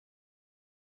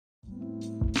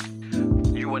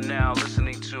You are now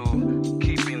listening to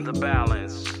Keeping the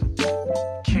Balance,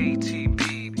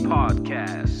 KTB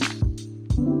Podcast.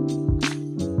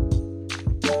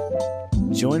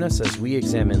 Join us as we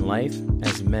examine life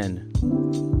as men,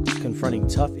 confronting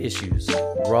tough issues,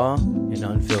 raw and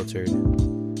unfiltered,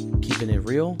 keeping it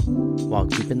real while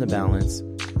keeping the balance.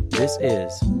 This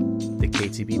is the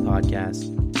KTB Podcast.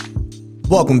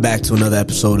 Welcome back to another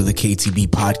episode of the KTB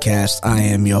Podcast. I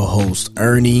am your host,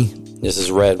 Ernie. This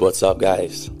is Red. What's up,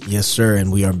 guys? Yes, sir,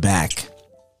 and we are back.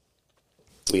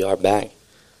 We are back.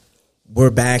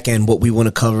 We're back, and what we want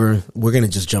to cover, we're going to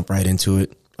just jump right into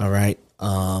it, all right?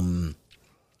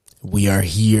 We are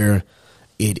here.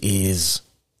 It is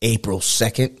April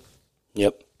 2nd.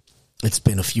 Yep. It's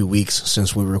been a few weeks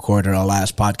since we recorded our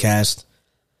last podcast,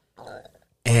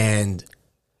 and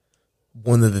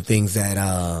one of the things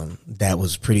that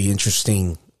was pretty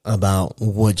interesting about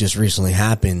what just recently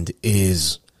happened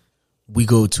is we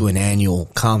go to an annual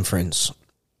conference.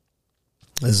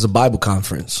 This is a Bible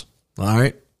conference. All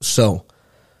right. So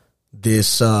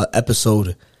this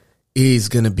episode is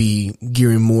going to be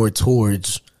gearing more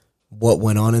towards what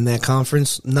went on in that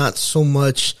conference. Not so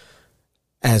much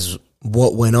as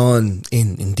what went on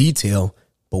in detail,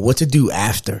 but what to do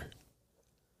after.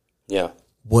 Yeah.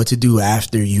 What to do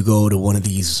after you go to one of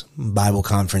these Bible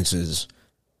conferences.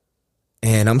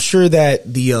 And I'm sure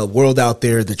that the world out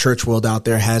there, the church world out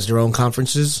there, has their own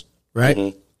conferences, right?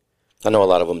 Mm-hmm. I know a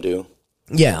lot of them do.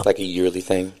 Yeah. Like a yearly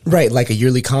thing. Right, like a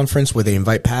yearly conference where they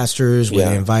invite pastors, where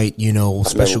they invite,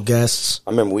 special guests.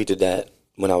 I remember we did that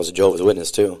when I was a Jehovah's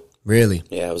Witness, too. Really?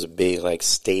 Yeah, it was a big,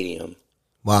 stadium.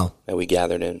 Wow. That we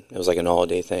gathered in. It was like an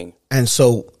all-day thing. And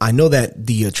so I know that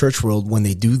the church world, when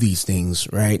they do these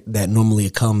things, right, that normally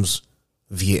it comes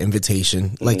via invitation.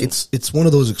 Mm-hmm. Like it's one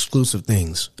of those exclusive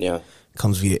things. Yeah. It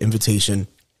comes via invitation.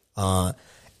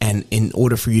 And in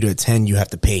order for you to attend, you have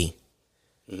to pay.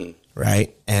 Mm-hmm.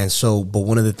 Right. And so, but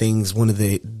one of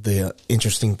the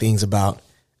interesting things about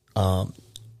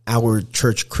our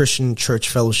church, Christian Church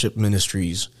Fellowship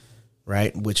Ministries,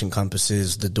 right, which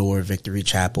encompasses the Door, Victory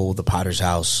Chapel, the Potter's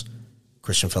House,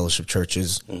 Christian Fellowship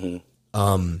Churches,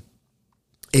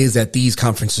 is that these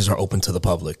conferences are open to the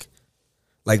public.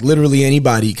 Like literally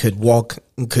anybody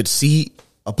could see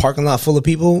a parking lot full of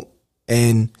people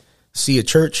and see a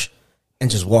church and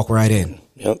just walk right in.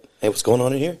 Yep. Hey, what's going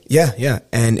on in here? Yeah.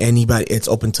 And anybody, it's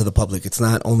open to the public. It's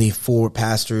not only for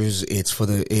pastors.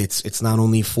 It's not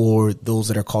only for those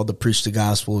that are called to preach the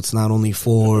gospel. It's not only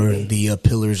for the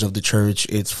pillars of the church.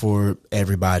 It's for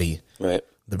everybody. Right.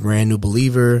 The brand new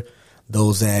believer,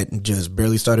 those that just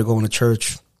barely started going to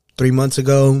church 3 months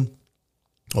ago,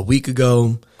 a week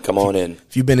ago. Come on in.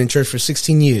 If you've been in church for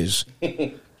 16 years,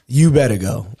 you better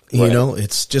go. You know,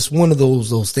 it's just one of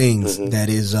those things that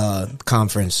is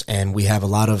conference, and we have a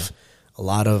lot of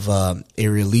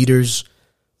area leaders,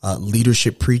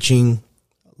 leadership preaching,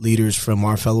 leaders from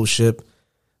our fellowship,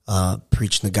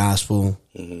 preaching the gospel.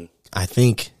 Mm-hmm. I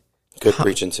think good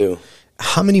preaching too.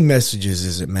 How many messages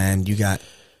is it, man? You got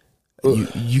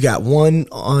you got one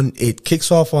on. It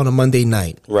kicks off on a Monday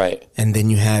night, right? And then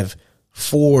you have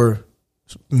 4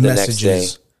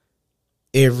 messages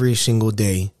every single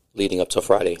day. Leading up to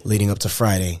Friday.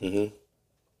 Mm-hmm.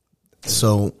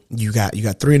 So you got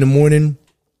 3 in the morning,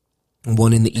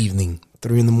 1 in the evening.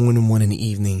 3 in the morning, 1 in the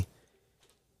evening,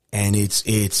 and it's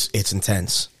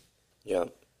intense. Yeah,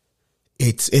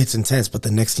 it's intense. But the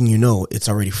next thing you know, it's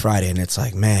already Friday, and it's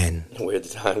like, man, where'd the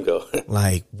time go?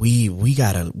 Like we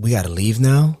gotta leave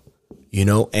now,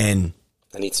 and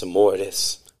I need some more of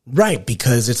this. Right,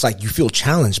 because it's like you feel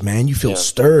challenged, man. You feel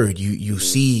stirred. You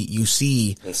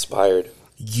see inspired.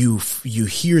 You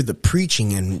hear the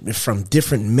preaching and from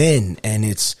different men, and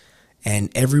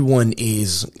everyone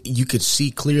is, you could see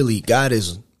clearly God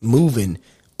is moving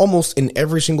almost in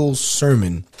every single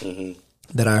sermon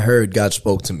that I heard. God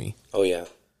spoke to me. Oh yeah,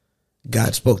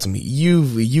 God spoke to me.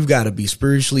 You've got to be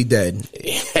spiritually dead.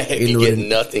 You get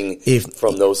nothing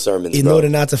from those sermons in order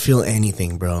not to feel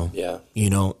anything, bro. Yeah,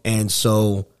 and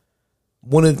so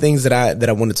one of the things that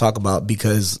I want to talk about,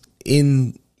 because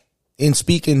in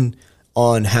speaking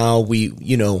on how we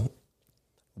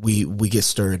get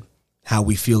stirred, how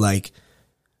we feel like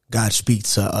God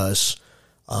speaks to us.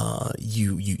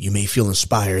 You may feel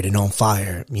inspired and on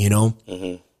fire,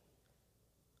 Mm-hmm.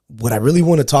 What I really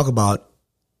want to talk about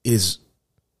is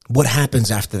what happens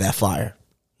after that fire.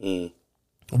 Mm.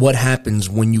 What happens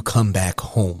when you come back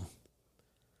home?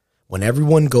 When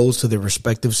everyone goes to their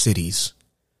respective cities,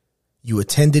 you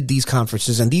attended these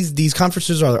conferences, and these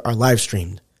conferences are live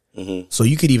streamed. So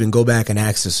you could even go back and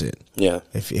access it. Yeah.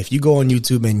 If you go on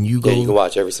YouTube and you you can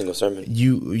watch every single sermon.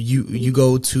 You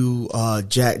go to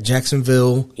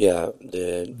Jacksonville. Yeah,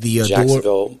 the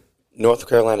Jacksonville, North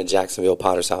Carolina, Jacksonville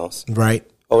Potter's House. Right.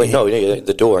 Oh wait, no,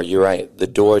 the Door. You're right, the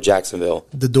Door, Jacksonville.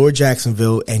 The Door,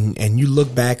 Jacksonville, and you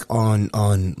look back on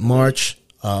March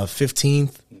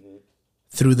 15th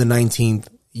through the 19th,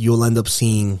 you'll end up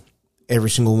seeing every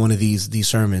single one of these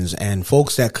sermons, and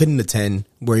folks that couldn't attend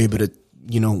were able to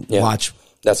watch.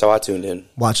 That's how I tuned in.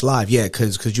 Watch live,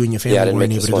 because you and your family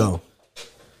weren't able to go.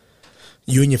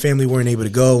 You and your family weren't able to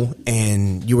go,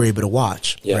 and you were able to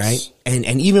watch, right? And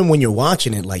even when you're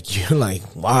watching it, like you're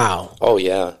like, wow. Oh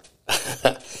yeah,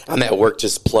 I'm at work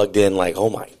just plugged in, like, oh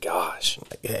my gosh,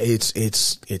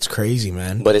 it's crazy,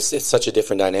 man. But it's such a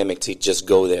different dynamic to just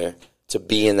go there, to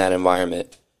be in that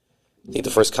environment. I think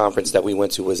the first conference that we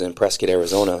went to was in Prescott,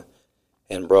 Arizona,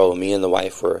 and bro, me and the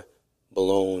wife were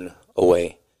blown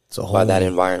away by that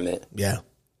environment. Yeah.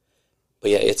 But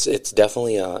yeah, it's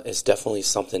definitely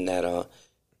something that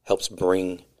helps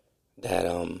bring that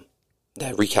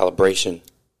recalibration,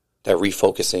 that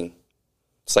refocusing.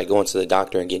 It's like going to the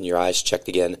doctor and getting your eyes checked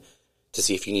again to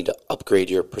see if you need to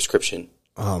upgrade your prescription.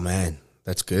 Oh man,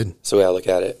 that's good. So I look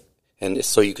at it, and it's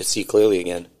so you could see clearly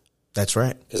again. That's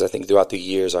right. Because I think throughout the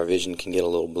years our vision can get a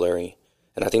little blurry,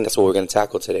 and I think that's what we're going to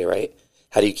tackle today, right?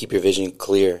 How do you keep your vision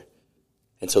clear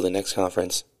until the next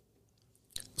conference?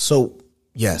 So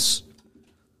yes.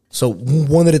 So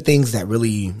one of the things that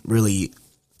really, really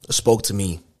spoke to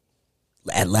me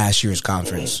at last year's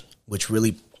conference, which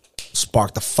really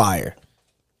sparked a fire,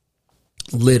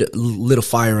 lit a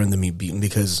fire under me,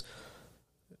 because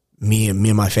me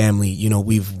and my family,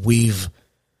 we've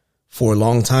for a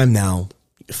long time now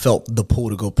felt the pull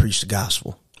to go preach the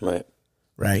gospel,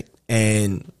 right,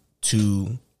 and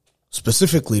to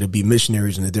specifically to be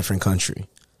missionaries in a different country.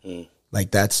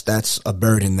 Like that's a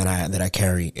burden that I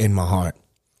carry in my heart.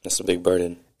 That's a big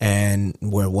burden. And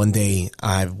where one day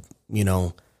I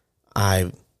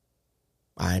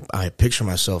picture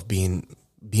myself being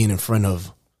in front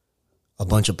of a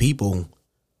bunch of people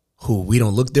who we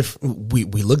don't look different. We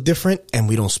look different, and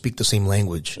we don't speak the same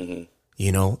language. And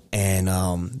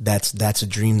that's a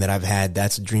dream that I've had.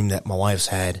 That's a dream that my wife's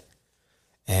had,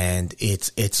 and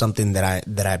it's something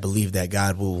that I believe that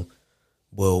God will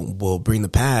bring the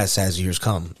pass as years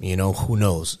come. Who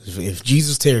knows? If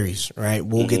Jesus tarries, right,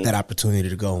 we'll get that opportunity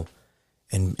to go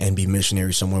and be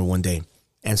missionaries somewhere one day.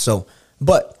 And so,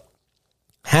 but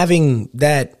having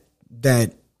that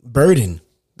burden,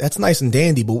 that's nice and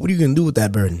dandy, but what are you going to do with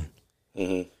that burden?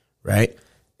 Right?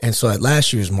 And so at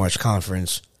last year's March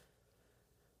conference,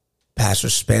 Pastor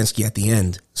Spansky at the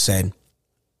end said,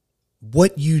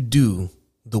 what you do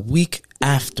the week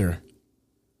after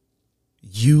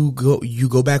you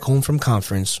go back home from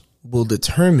conference will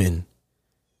determine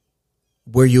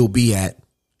where you'll be at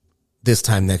this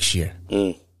time next year.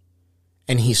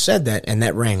 And he said that, and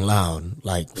that rang loud,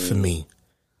 like for me,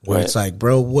 where it's like,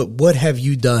 bro, what have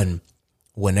you done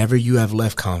whenever you have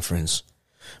left conference,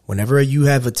 whenever you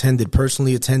have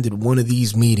personally attended one of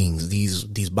these meetings,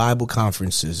 these Bible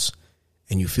conferences,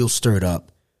 and you feel stirred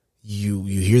up, you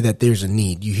hear that there's a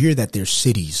need, you hear that there's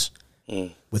cities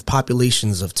with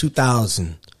populations of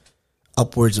 2,000,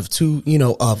 upwards of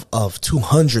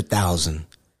 200,000,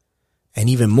 and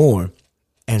even more.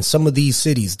 And some of these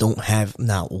cities don't have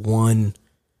not one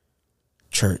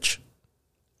church.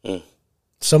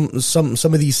 Some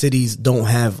of these cities don't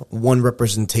have one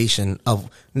representation of.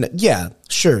 Yeah,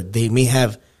 sure, they may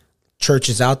have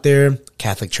churches out there,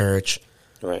 Catholic Church,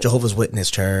 Jehovah's Witness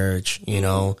Church. You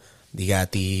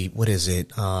got the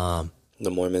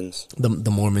Mormons,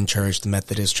 the Mormon Church, the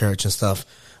Methodist Church, and stuff.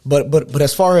 But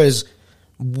as far as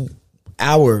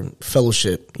our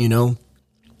fellowship,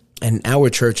 and our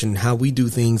church and how we do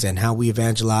things and how we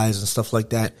evangelize and stuff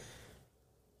like that,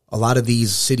 a lot of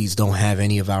these cities don't have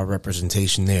any of our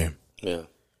representation there. Yeah.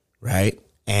 Right.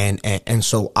 And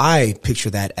so I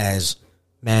picture that as,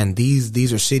 man,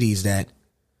 these are cities that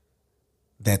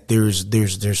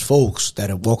there's folks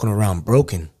that are walking around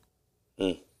broken,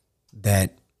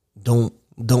 that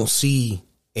don't see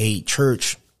a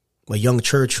young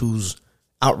church who's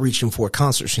outreaching for a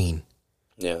concert scene.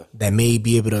 Yeah. That may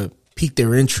be able to pique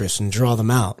their interest and draw them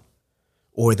out,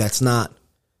 or that's not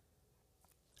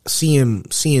seeing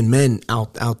men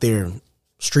out there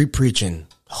street preaching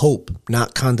hope,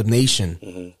 not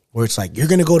condemnation, where it's like, you're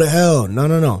going to go to hell.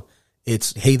 No.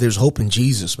 It's, hey, there's hope in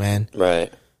Jesus, man. Right.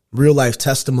 Real life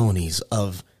testimonies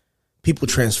of people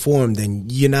transformed,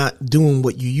 and you're not doing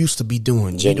what you used to be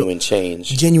doing. Genuine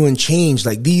change.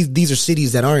 Like these are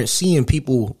cities that aren't seeing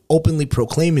people openly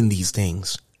proclaiming these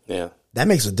things. Yeah. That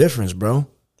makes a difference, bro.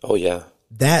 Oh yeah.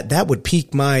 That would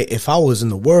pique my, if I was in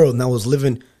the world and I was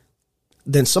living,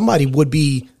 then somebody would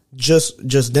be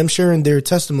just them sharing their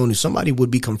testimony. Somebody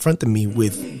would be confronting me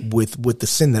with the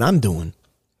sin that I'm doing.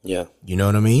 Yeah. You know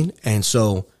what I mean? And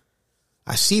so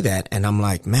I see that and I'm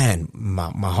like, man,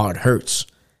 my heart hurts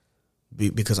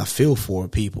because I feel for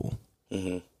people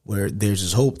where there's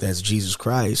this hope that's Jesus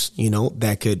Christ, you know,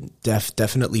 that could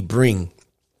definitely bring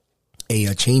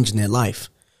a change in their life.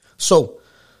 So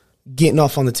getting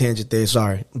off on the tangent there,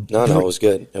 sorry. No, it was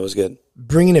good. It was good.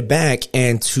 Bringing it back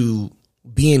and to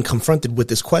being confronted with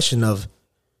this question of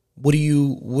what are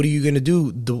you going to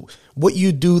do? What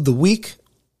you do the week,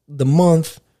 the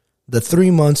month, the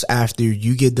 3 months after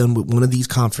you get done with one of these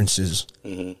conferences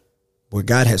where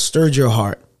God has stirred your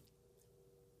heart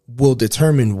will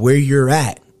determine where you're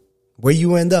at, where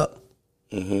you end up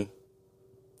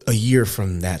a year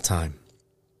from that time.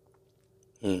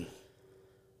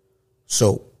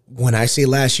 So when I say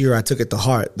last year, I took it to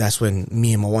heart. That's when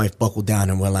me and my wife buckled down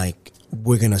and we're like,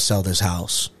 we're going to sell this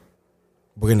house.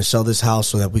 We're going to sell this house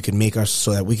so that we could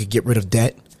so that we could get rid of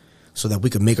debt, so that we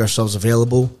could make ourselves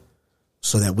available,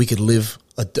 so that we could live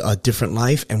a different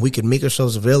life, and we could make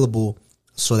ourselves available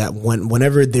so that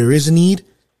whenever there is a need,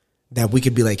 that we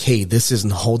could be like, hey, this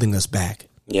isn't holding us back.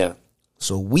 Yeah.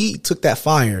 So we took that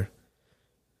fire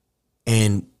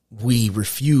and we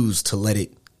refused to let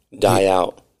it die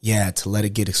out. Yeah, to let it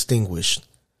get extinguished,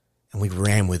 and we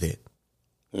ran with it.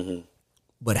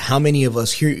 But how many of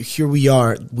us here we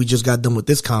are? We just got done with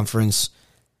this conference.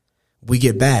 We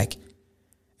get back,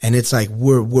 and it's like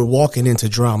we're walking into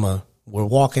drama. We're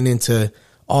walking into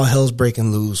all hell's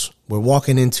breaking loose. We're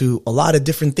walking into a lot of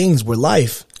different things. Where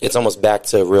life, it's almost back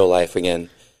to real life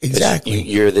again. Exactly.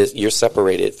 You're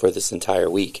separated for this entire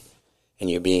week, and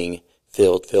you're being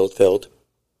filled.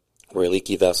 We're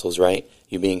leaky vessels, right?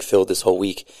 You're being filled this whole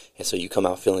week, and so you come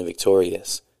out feeling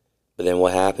victorious. But then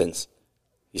what happens?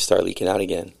 You start leaking out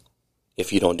again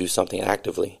if you don't do something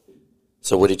actively.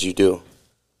 So what did you do?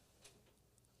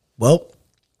 Well,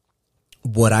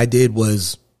 what I did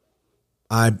was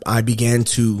I began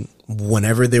to,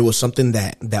 whenever there was something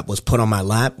that was put on my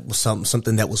lap,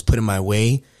 something that was put in my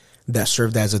way that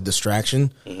served as a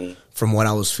distraction from what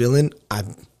I was feeling,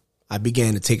 I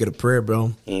began to take it to prayer,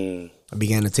 bro. I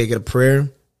began to take it to prayer,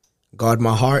 guard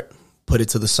my heart, put it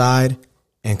to the side,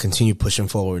 and continue pushing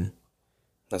forward.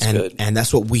 That's good. And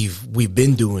that's what we've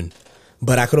been doing.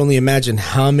 But I could only imagine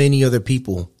how many other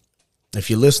people, if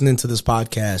you're listening to this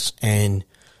podcast and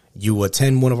you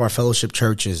attend one of our fellowship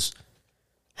churches,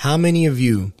 how many of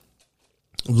you,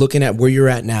 looking at where you're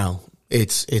at now,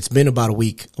 it's been about a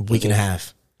week and a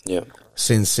half. Yeah.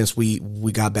 Since we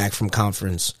got back from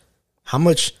conference. How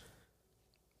much,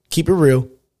 keep it real,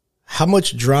 how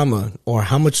much drama or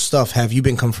how much stuff have you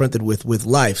been confronted with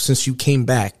life since you came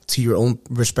back to your own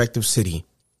respective city?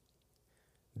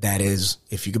 That is,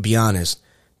 if you could be honest,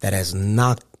 that has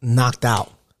knocked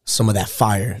out some of that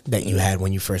fire that you had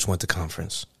when you first went to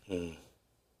conference.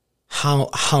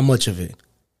 How much of it?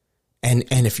 And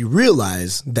if you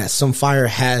realize that some fire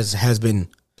has been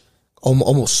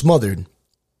almost smothered,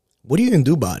 what are you going to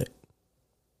do about it?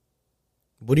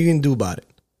 What are you going to do about it?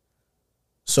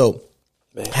 So,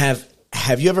 man,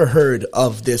 have you ever heard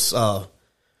of this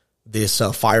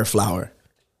fire flower?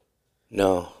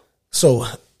 No. So,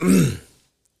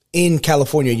 in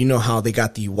California, you know how they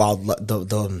got the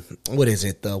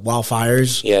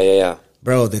wildfires? Yeah.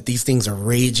 Bro, that these things are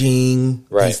raging.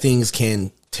 Right. These things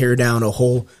can tear down a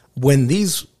whole. When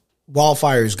these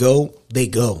wildfires go, they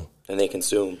go. And they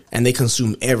consume. And they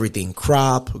consume everything,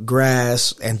 crop,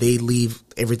 grass, and they leave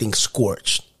everything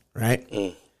scorched, right?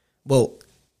 Well,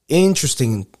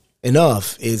 interesting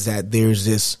enough is that there's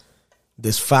this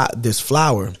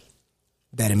flower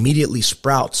that immediately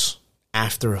sprouts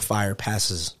after a fire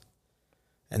passes,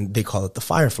 and they call it the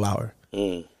fire flower.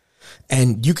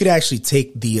 And you could actually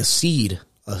take a seed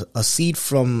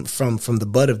from the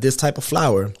bud of this type of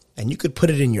flower, and you could put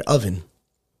it in your oven,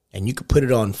 and you could put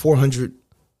it on 400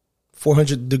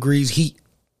 degrees heat,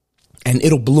 and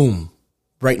it'll bloom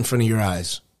right in front of your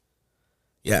eyes.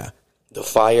 Yeah. The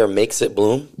fire makes it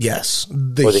bloom? Yes.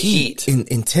 The heat.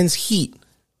 Intense heat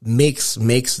makes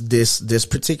this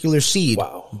particular seed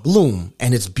bloom,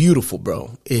 and it's beautiful,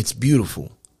 bro. It's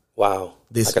beautiful. Wow.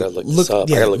 I gotta look this up.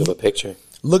 I gotta look up a picture.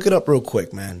 Look it up real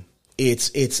quick, man. It's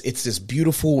this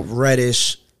beautiful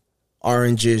reddish,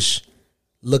 orangish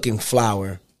looking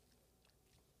flower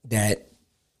that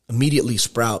immediately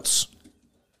sprouts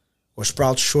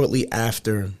shortly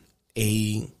after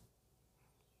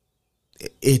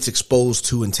it's exposed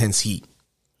to intense heat.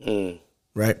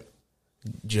 Right?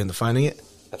 Did you end up finding it?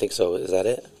 I think so. Is that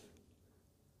it?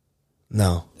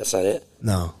 No. That's not it?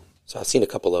 No. So I've seen a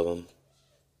couple of them.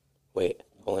 Wait,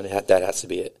 hold on. That has to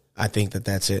be it. I think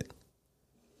that's it.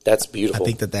 That's beautiful. I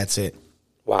think that's it.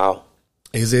 Wow.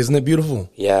 Isn't it beautiful?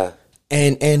 Yeah.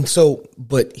 And so,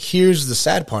 but here's the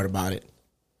sad part about it,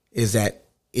 is that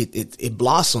it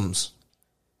blossoms,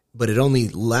 but it only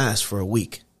lasts for a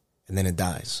week, and then it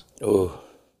dies. Ooh.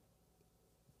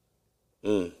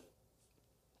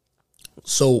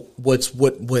 So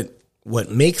what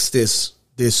makes this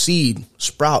seed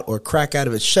sprout or crack out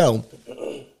of its shell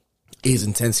is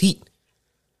intense heat.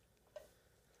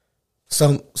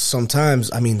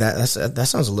 Sometimes, I mean, that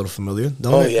sounds a little familiar,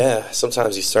 don't it? Yeah.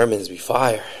 Sometimes these sermons be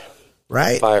fire.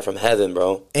 Right? Fire from heaven,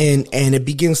 bro. And it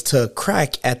begins to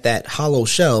crack at that hollow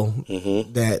shell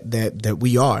that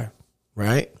we are,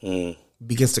 right?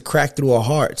 Begins to crack through our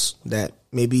hearts that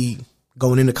maybe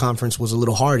going into conference was a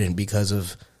little hardened because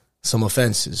of some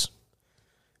offenses.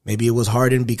 Maybe it was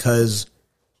hardened because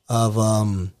of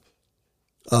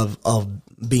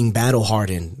being battle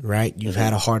hardened, right? You've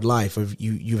had a hard life, or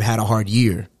you've had a hard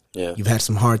year. Yeah. You've had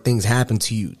some hard things happen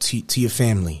to you, to your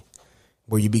family,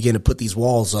 where you begin to put these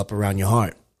walls up around your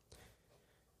heart,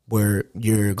 where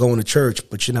you're going to church,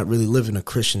 but you're not really living a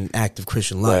active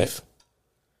Christian life.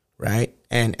 Right?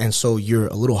 And so you're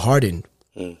a little hardened.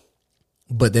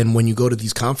 But then when you go to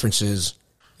these conferences,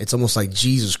 it's almost like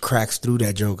Jesus cracks through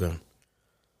that joker.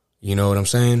 You know what I'm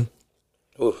saying?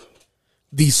 Oof.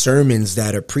 These sermons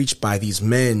that are preached by these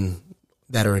men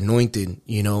that are anointed,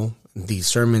 you know, these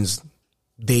sermons,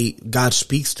 God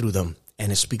speaks through them,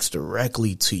 and it speaks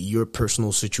directly to your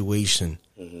personal situation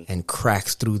and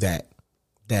cracks through that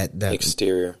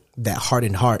exterior, that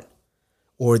hardened heart,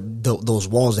 or those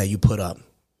walls that you put up.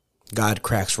 God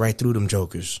cracks right through them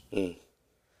jokers.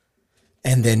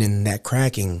 And then in that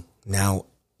cracking, now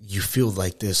you feel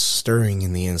like this stirring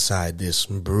in the inside, this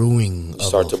brewing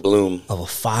to bloom of a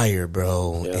fire,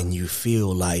 bro. Yeah. And you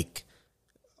feel like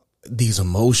these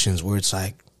emotions where it's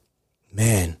like,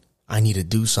 man, I need to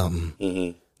do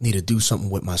something. Need to do something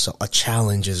with myself. A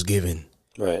challenge is given.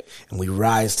 Right. And we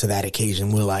rise to that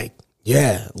occasion. We're like,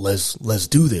 yeah, let's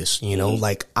do this. You know,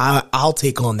 like I'll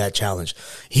take on that challenge.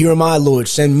 Here am I, Lord,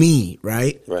 send me.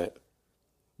 Right. Right.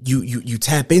 You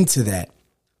tap into that,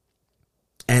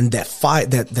 and that fire,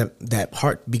 that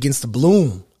heart begins to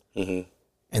bloom. And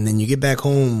then you get back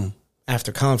home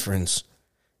after conference,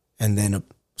 and then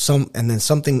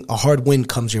a hard wind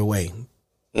comes your way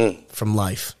from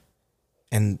life,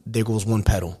 and there goes one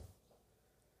pedal.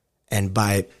 And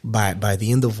by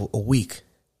the end of a week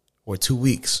or 2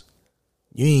 weeks,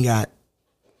 you ain't got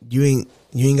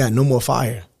no more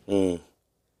fire.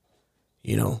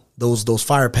 You know, those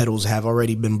fire petals have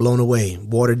already been blown away,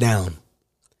 watered down.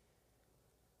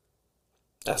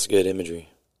 That's good imagery.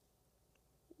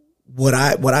 What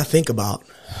I think about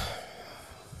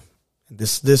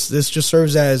this just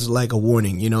serves as like a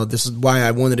warning. You know, this is why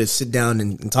I wanted to sit down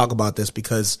and talk about this,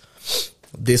 because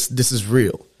this is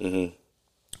real.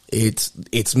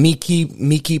 It's me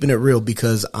keeping it real,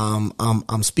 because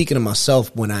I'm speaking to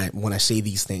myself when I say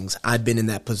these things. I've been in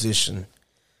that position.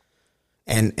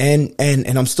 And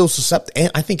I'm still susceptible.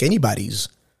 And I think anybody's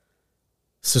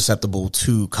susceptible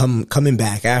to coming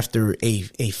back after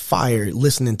a fire,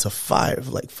 listening to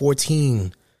like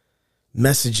 14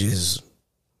 messages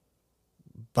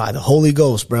by the Holy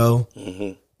Ghost, bro.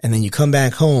 And then you come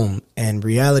back home and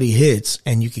reality hits,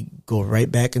 and you could go right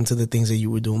back into the things that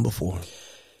you were doing before.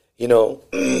 You know,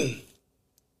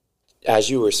 as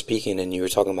you were speaking and you were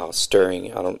talking about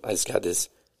stirring, I just got this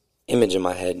image in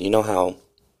my head. You know how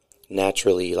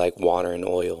naturally, like water and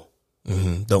oil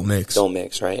don't mix,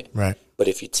 right? Right. But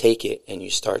if you take it and you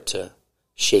start to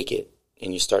shake it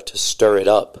and you start to stir it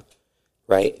up,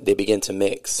 right, they begin to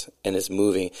mix, and it's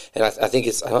moving. And I think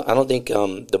I don't think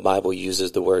the Bible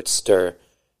uses the word stir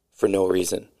for no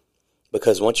reason,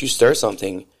 because once you stir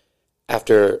something,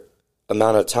 after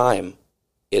amount of time,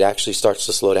 it actually starts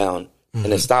to slow down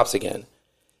and it stops again.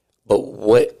 But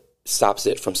what stops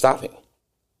it from stopping?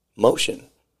 Motion.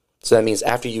 So that means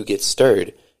after you get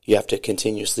stirred, you have to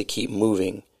continuously keep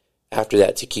moving after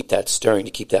that to keep that stirring,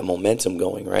 to keep that momentum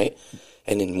going, right?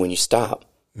 And then when you stop,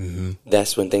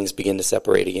 that's when things begin to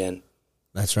separate again.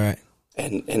 That's right.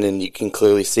 And then you can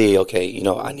clearly see, okay, you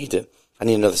know, I need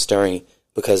another stirring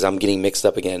because I'm getting mixed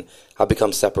up again. I'll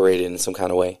become separated in some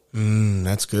kind of way.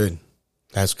 That's good.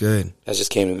 That's good. That just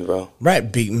came to me, bro. Right,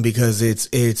 because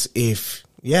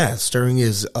stirring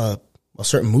is a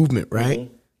certain movement, right?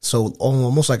 So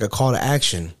almost like a call to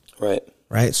action. Right.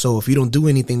 Right. So if you don't do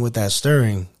anything with that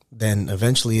stirring, then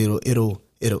eventually it'll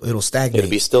stagnate. It'll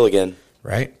be still again.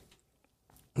 Right.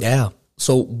 Yeah.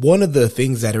 So one of the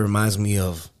things that it reminds me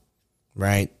of,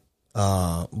 right,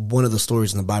 one of the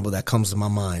stories in the Bible that comes to my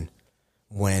mind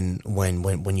when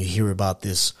you hear about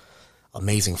this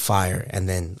amazing fire and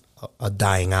then a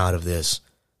dying out of this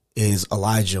is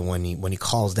Elijah when he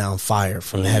calls down fire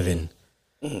from heaven,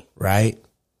 right?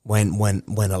 When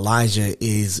Elijah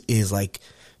is like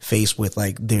faced with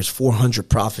like there's 400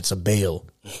 prophets of Baal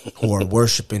who are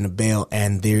worshiping the Baal,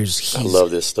 and I love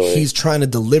this story. He's trying to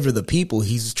deliver the people.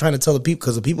 He's trying to tell the people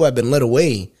because the people have been led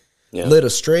away, led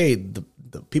astray. The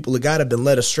people of God have been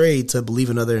led astray to believe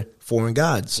in other foreign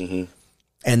gods.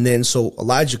 And then so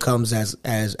Elijah comes as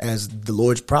the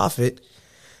Lord's prophet,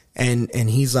 and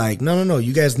he's like, no,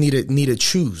 you guys need to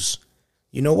choose.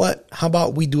 You know what? How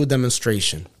about we do a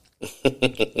demonstration?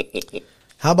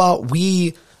 How about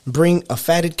we bring a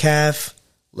fatted calf?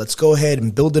 Let's go ahead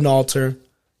and build an altar,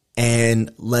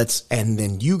 and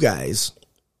then you guys,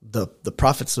 the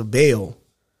prophets of Baal,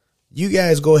 you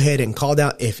guys go ahead and call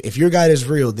down. If your God is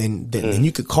real, then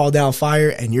you could call down fire,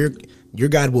 and your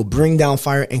God will bring down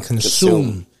fire and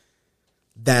consume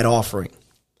that offering.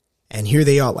 And here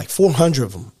they are, like 400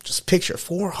 of them. Just picture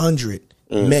 400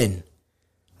 men,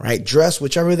 right? Dressed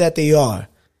whichever that they are.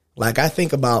 Like when I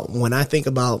think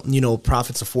about,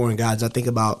 prophets of foreign gods, I think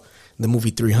about the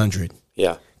movie 300.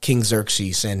 Yeah. King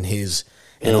Xerxes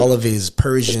and all of his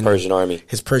Persian army.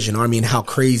 His Persian army and how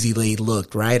crazy they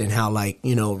looked, right? And how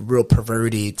real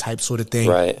perverted type sort of thing.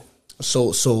 Right.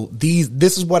 So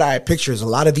this is what I picture is a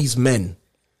lot of these men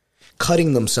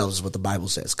cutting themselves, is what the Bible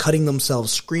says, cutting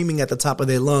themselves, screaming at the top of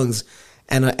their lungs,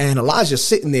 and Elijah's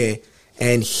sitting there,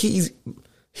 and he's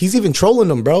even trolling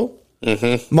them, bro.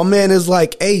 My man is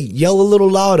like, hey, yell a little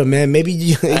louder, man. Maybe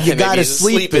your God is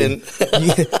sleeping.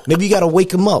 Maybe you got to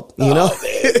wake him up, you know?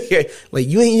 Like,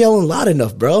 you ain't yelling loud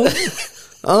enough, bro.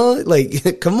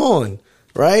 Come on,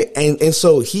 right? And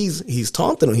so he's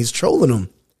taunting him, he's trolling him.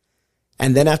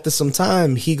 And then after some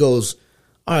time, he goes,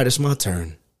 all right, it's my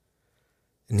turn.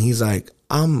 And he's like,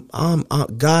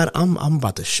 God, I'm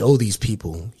about to show these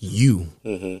people you.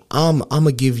 I'm going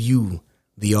to give you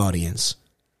the audience.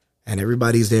 And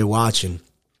everybody's there watching.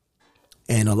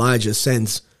 And Elijah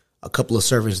sends a couple of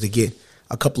servants to get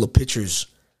a couple of pitchers,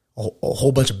 a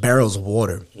whole bunch of barrels of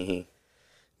water. And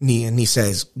he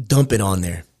says, dump it on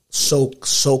there.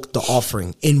 Soak the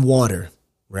offering in water,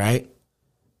 right?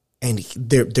 And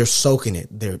they're soaking it.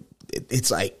 It's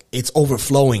like it's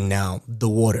overflowing now, the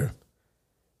water.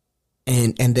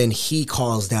 And then he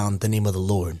calls down the name of the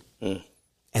Lord.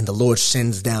 And the Lord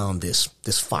sends down this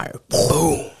fire.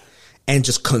 Boom. And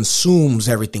just consumes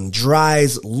everything,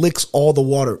 licks all the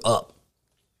water up.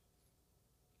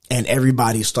 And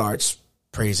everybody starts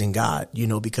praising God,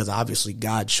 because obviously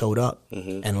God showed up.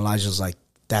 And Elijah's like,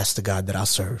 that's the God that I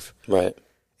serve. Right.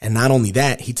 And not only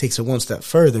that, he takes it one step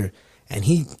further, and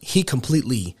he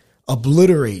completely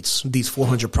obliterates these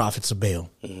 400 prophets of Baal,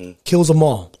 kills them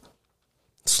all,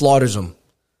 slaughters them.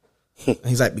 And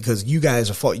he's like, because you guys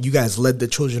led the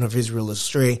children of Israel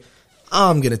astray,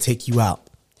 I'm going to take you out.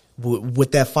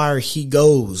 With that fire, he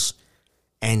goes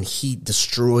and he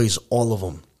destroys all of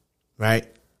them, right?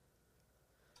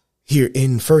 Here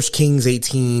in 1 Kings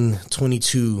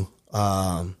 18:22,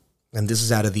 and this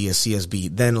is out of the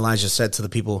CSB. Then Elijah said to the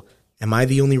people, am I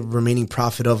the only remaining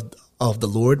prophet of the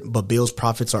Lord? But Baal's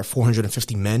prophets are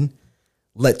 450 men.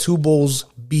 Let 2 bulls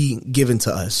be given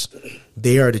to us.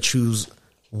 They are to choose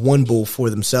 1 bull for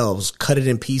themselves, cut it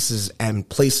in pieces and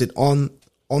place it on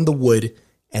the wood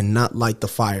and not light the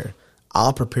fire.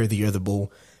 I'll prepare the other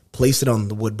bull, place it on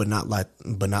the wood, but not light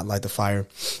the fire.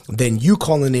 Then you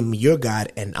call the name of your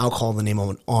God, and I'll call the name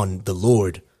on the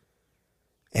Lord.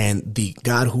 And the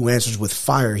God who answers with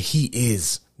fire, he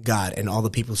is God. And all the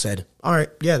people said, all right,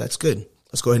 yeah, that's good.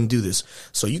 Let's go ahead and do this.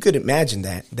 So you could imagine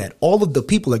that all of the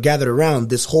people are gathered around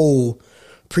this whole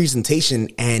presentation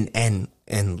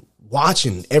and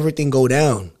watching everything go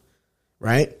down,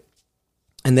 right?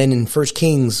 And then in 1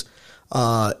 Kings,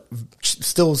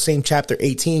 still same chapter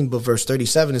 18, but verse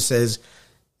 37, it says,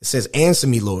 answer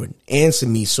me, Lord, answer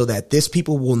me, so that this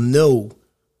people will know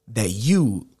that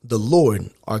you, the Lord,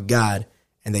 are God,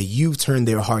 and that you've turned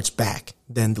their hearts back.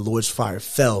 Then the Lord's fire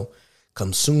fell,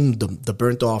 consumed the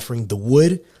burnt offering, the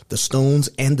wood, the stones,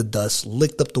 and the dust,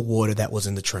 licked up the water that was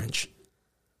in the trench.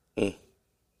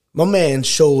 My man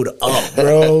showed up,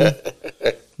 bro.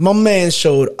 My man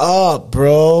showed up,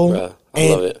 bro. Bruh, I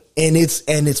love it. And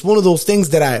it's one of those things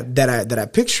that I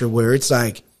picture where it's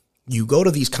like you go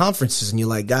to these conferences and you're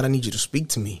like, God, I need you to speak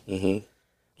to me.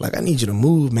 Like, I need you to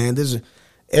move, man. There's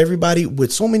everybody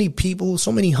with so many people,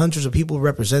 so many hundreds of people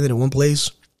represented in one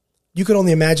place. You could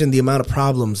only imagine the amount of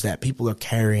problems that people are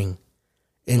carrying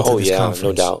into this conference.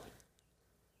 No doubt.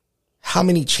 How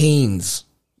many chains,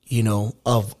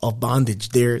 of bondage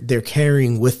they're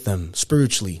carrying with them,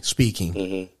 spiritually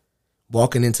speaking,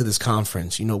 walking into this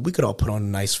conference. We could all put on a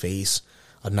nice face,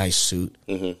 a nice suit,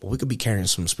 but we could be carrying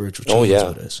some spiritual chains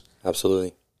with us.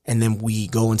 Absolutely. And then we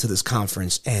go into this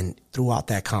conference, and throughout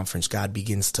that conference, God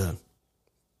begins to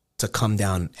come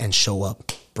down and show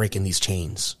up, breaking these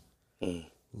chains,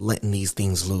 letting these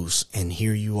things loose. And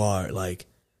here you are, like,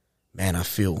 man, I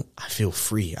feel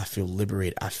free. I feel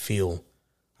liberated. I feel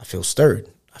stirred.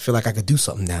 I feel like I could do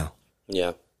something now.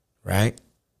 Yeah. Right?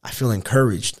 I feel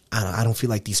encouraged. I don't feel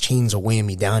like these chains are weighing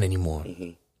me down anymore.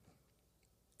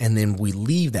 And then we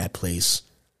leave that place,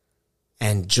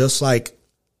 and just like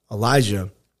Elijah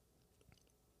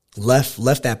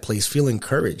left that place, feel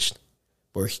encouraged,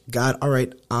 where God, all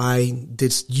right,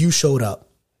 you showed up,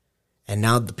 and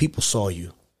now the people saw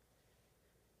you.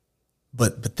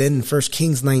 But then in 1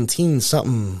 Kings 19,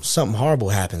 something horrible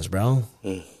happens, bro.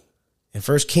 In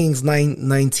 1 Kings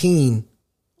 19,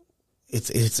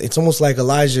 it's almost like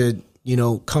Elijah,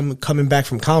 coming back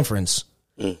from conference,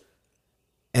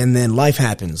 and then life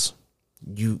happens.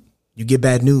 You get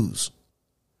bad news,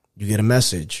 you get a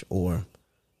message, or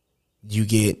you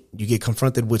get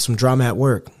confronted with some drama at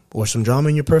work, or some drama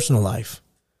in your personal life,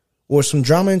 or some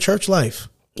drama in church life.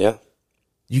 Yeah.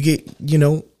 You get,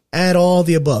 add all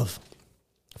the above.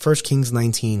 1 Kings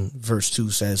 19 verse 2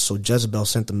 says, so Jezebel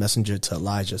sent the messenger to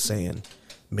Elijah saying,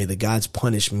 may the gods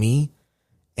punish me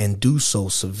and do so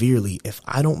severely if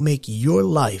I don't make your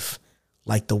life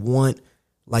like the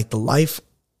life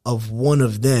of one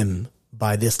of them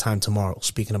by this time tomorrow.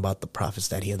 Speaking about the prophets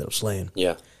that he ended up slaying.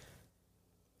 Yeah.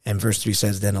 And verse 3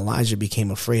 says, then Elijah became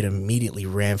afraid and immediately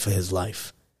ran for his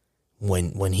life.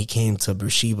 When he came to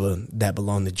Beersheba that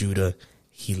belonged to Judah,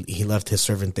 he left his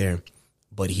servant there,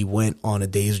 but he went on a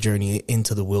day's journey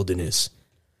into the wilderness,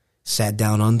 sat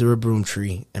down under a broom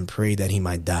tree, and prayed that he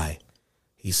might die.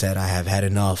 He said, I have had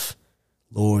enough.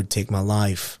 Lord, take my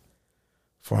life,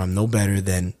 for I'm no better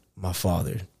than my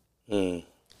father.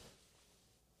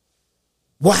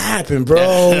 What happened,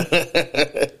 bro?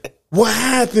 What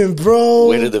happened, bro?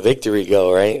 Where did the victory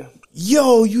go, right?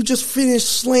 Yo, you just finished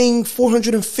slaying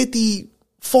 450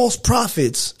 false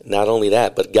prophets. Not only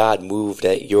that, but God moved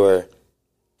at your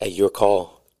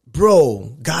call.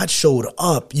 Bro, God showed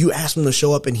up. You asked him to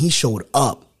show up, and he showed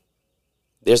up.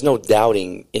 There's no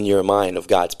doubting in your mind of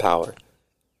God's power.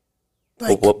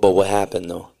 Like, but what happened,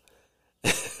 though?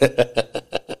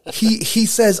 he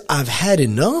says, I've had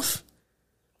enough?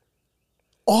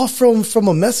 All from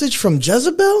a message from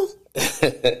Jezebel?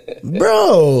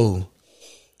 Bro.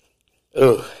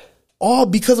 Ugh. All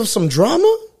because of some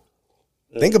drama?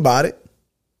 Think about it.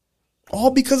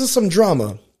 All because of some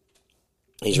drama.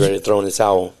 He's ready to throw in the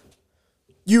towel.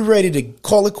 You ready to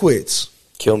call it quits?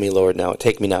 Kill me, Lord, now.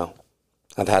 Take me now.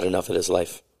 I've had enough of this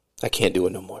life. I can't do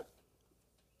it no more.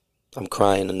 I'm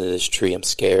crying under this tree. I'm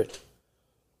scared.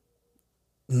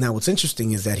 Now, what's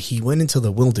interesting is that he went into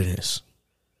the wilderness.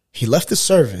 He left the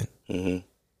servant.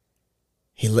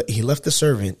 He left the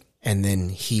servant, and then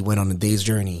he went on a day's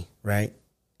journey, right,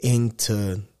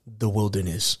 into the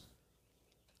wilderness.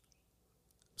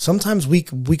 Sometimes we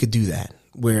could do that,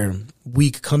 where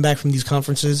we could come back from these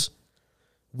conferences.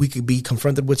 We could be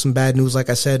confronted with some bad news, like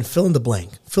I said. Fill in the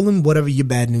blank. Fill in whatever your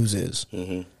bad news is.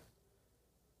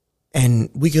 And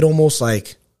we could almost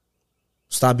like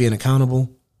stop being accountable.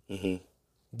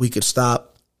 We could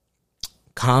stop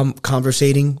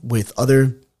conversating with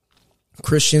other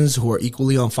Christians who are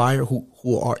equally on fire,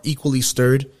 who are equally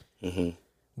stirred.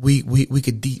 We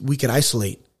could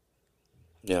isolate.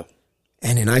 Yeah.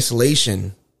 And in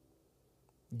isolation,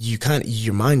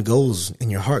 your mind goes and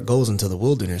your heart goes into the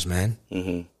wilderness, man.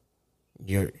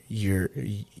 You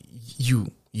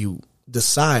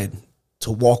decide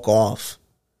to walk off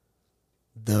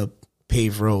the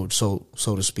paved road, so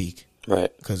to speak,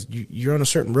 right? Because you're on a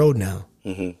certain road now,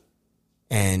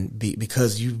 and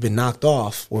because you've been knocked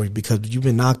off, or because you've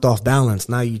been knocked off balance,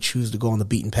 now you choose to go on the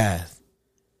beaten path.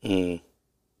 And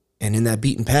in that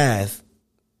beaten path,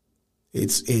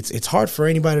 it's hard for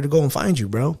anybody to go and find you,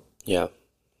 bro. Yeah.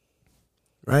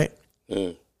 Right?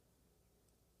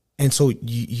 And so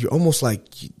you're almost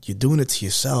like you're doing it to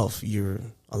yourself. You're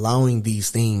allowing these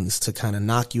things to kind of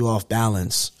knock you off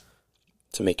balance.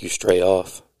 To make you stray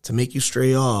off.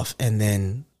 And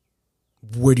then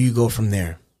where do you go from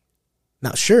there?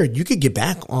 Now, sure, you could get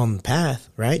back on the path,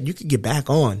 right? You could get back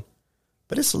on,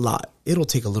 but it's a lot. It'll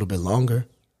take a little bit longer.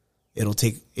 It'll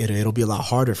be a lot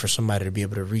harder for somebody to be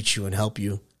able to reach you and help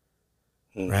you,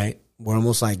 right? We're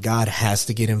almost like God has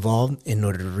to get involved in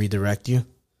order to redirect you.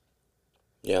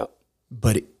 Yeah.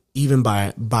 But even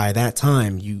by that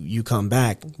time, you come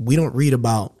back, we don't read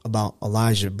about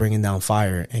Elijah bringing down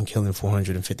fire and killing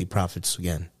 450 prophets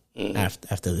again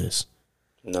after this.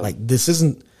 No. Like, this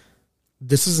isn't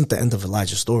the end of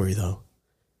Elijah's story, though.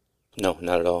 No,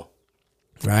 not at all.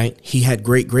 Right? He had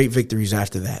great victories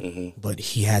after that, but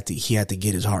he had to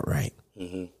get his heart right.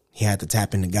 He had to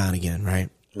tap into God again, right?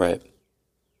 Right.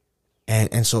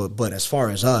 And so, but as far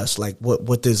as us, like,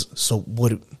 what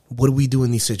do we do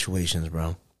in these situations,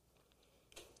 bro?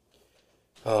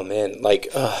 Oh man, like,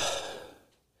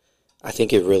 I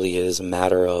think it really is a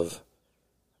matter of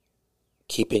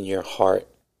keeping your heart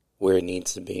where it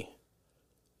needs to be,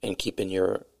 and keeping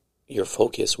your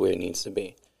focus where it needs to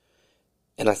be.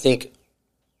 And I think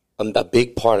a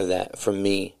big part of that for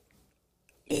me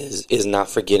is not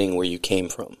forgetting where you came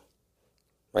from,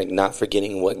 right? Not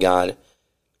forgetting what God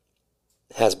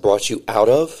has brought you out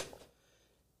of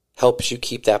helps you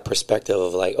keep that perspective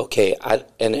of like, okay,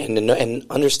 and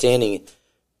understanding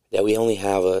that we only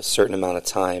have a certain amount of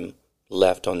time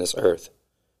left on this earth,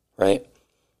 right?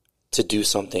 To do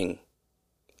something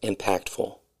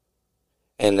impactful.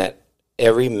 And that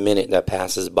every minute that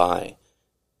passes by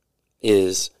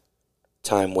is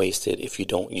time wasted if you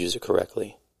don't use it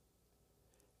correctly.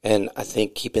 And I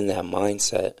think keeping that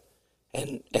mindset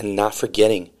and not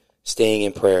forgetting, staying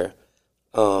in prayer.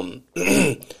 I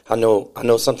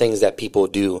know some things that people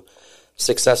do,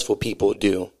 successful people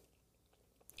do,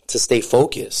 to stay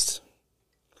focused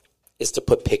is to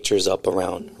put pictures up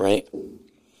around, right?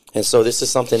 And so this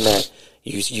is something that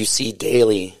you see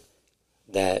daily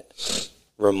that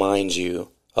reminds you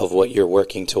of what you're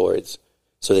working towards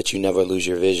so that you never lose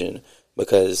your vision,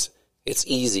 because it's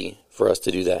easy for us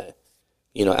to do that.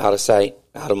 You know, out of sight,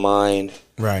 out of mind.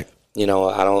 Right. You know,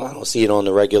 I don't see it on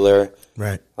the regular.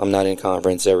 Right. I'm not in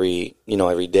conference every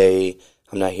day.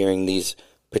 I'm not hearing these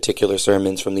particular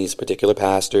sermons from these particular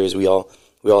pastors. We all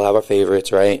have our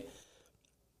favorites, right?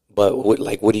 But what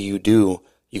do?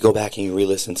 You go back and you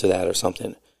re-listen to that or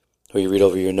something, or you read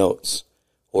over your notes,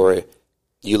 or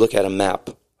you look at a map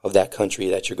of that country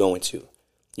that you're going to.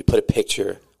 You put a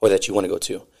picture, or that you want to go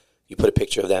to. You put a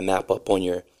picture of that map up on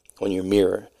your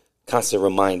mirror, constant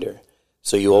reminder.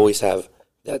 So you always have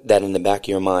that in the back of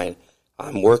your mind.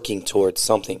 I'm working towards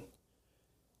something,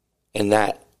 and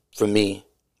that for me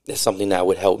is something that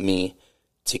would help me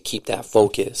to keep that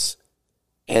focus,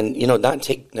 and not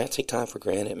take time for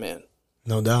granted, man.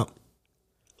 No doubt.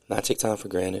 Not take time for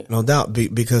granted. No doubt,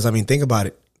 because I mean, think about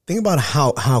it. Think about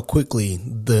how quickly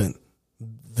the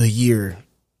year,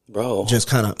 bro, just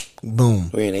kind of boom.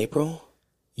 We're in April.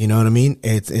 You know what I mean?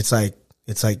 It's like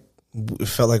it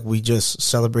felt like we just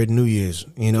celebrated New Year's,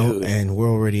 Dude. And we're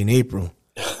already in April,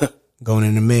 going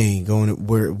into May,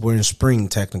 we're in spring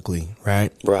technically,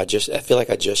 right? Bro, I feel like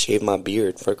I just shaved my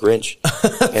beard for Grinch,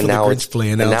 and now Grinch it's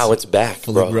playing. And now it's back,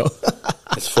 fully, bro.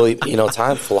 It's fully.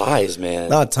 Time flies, man.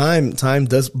 No, time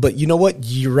does. But you know what?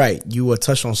 You're right. You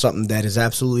touched on something that is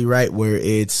absolutely right. Where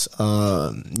it's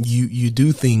you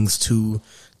do things to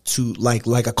like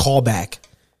a callback,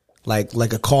 like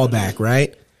a callback,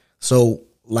 right? So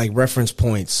like reference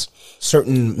points,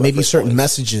 certain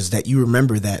messages that you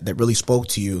remember that really spoke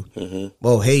to you. Mm-hmm.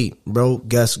 Well, hey, bro,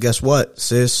 guess what,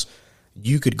 sis?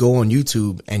 You could go on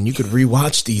YouTube and you could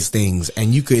rewatch these things,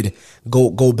 and you could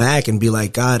go back and be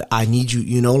like, God, I need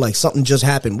you. Like something just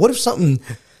happened. What if something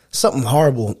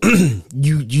horrible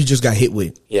you just got hit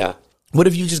with? Yeah. What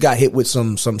if you just got hit with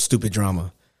some stupid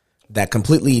drama that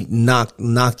completely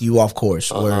knocked you off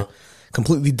course, or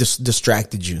completely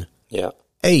distracted you? Yeah.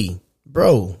 Hey,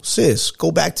 bro, sis,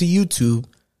 go back to YouTube,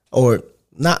 or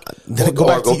not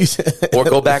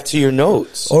go back to your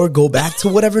notes, or go back to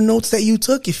whatever notes that you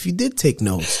took if you did take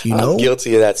notes. I'm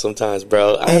guilty of that sometimes,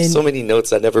 bro. I have so many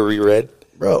notes I never reread,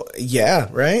 bro. Yeah,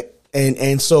 right.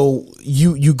 And so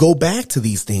you go back to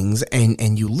these things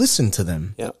and you listen to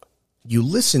them. Yeah, you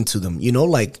listen to them.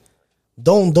 Like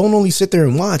don't only sit there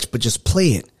and watch, but just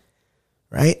play it,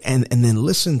 right? And then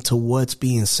listen to what's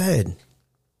being said,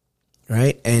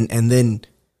 right? And then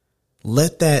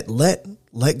let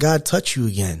God touch you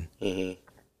again,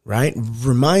 right?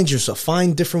 Remind yourself,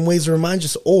 find different ways to remind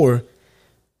yourself, or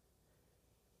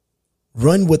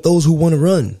run with those who want to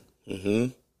run.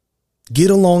 Mm-hmm.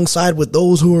 Get alongside with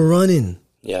those who are running.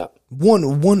 Yeah. One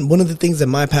of the things that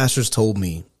my pastors told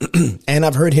me, and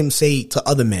I've heard him say to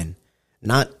other men,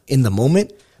 not in the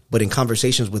moment, but in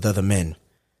conversations with other men,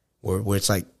 where it's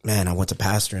like, man, I went to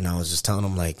pastor and I was just telling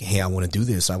him like, hey, I want to do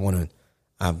this. I want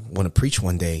to preach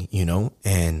one day,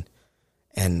 and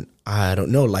I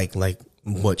don't know, like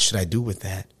what should I do with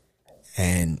that?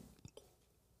 And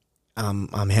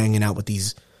I'm hanging out with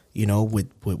these you know,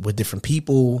 with different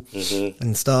people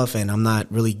and stuff. And I'm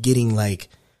not really getting like,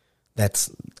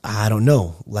 I don't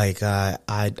know. Like, I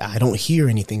don't hear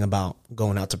anything about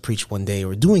going out to preach one day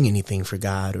or doing anything for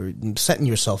God or setting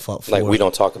yourself up for. Like, we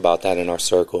don't talk about that in our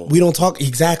circle. We don't talk,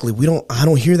 exactly. I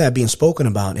don't hear that being spoken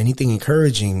about, anything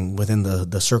encouraging within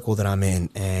the circle that I'm in.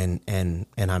 And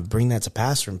I bring that to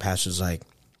pastor, and pastor's like,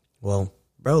 well,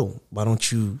 bro, why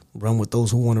don't you run with those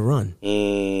who want to run?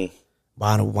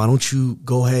 Why don't you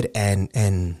go ahead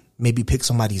and maybe pick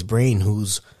somebody's brain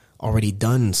who's already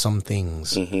done some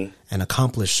things and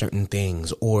accomplished certain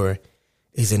things, or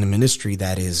is in a ministry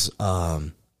that is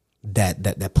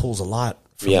that pulls a lot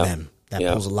from them, that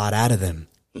pulls a lot out of them,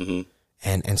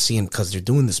 and seeing, because they're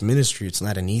doing this ministry, it's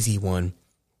not an easy one,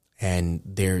 and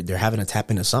they're having to tap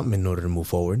into something in order to move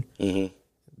forward.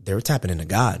 They're tapping into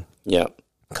God,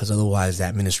 because otherwise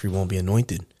that ministry won't be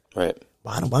anointed. Right.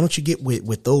 Why don't you get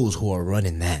with those who are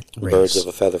running that race? Birds of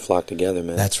a feather flock together,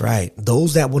 man. That's right.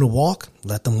 Those that want to walk,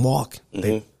 let them walk.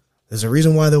 There's a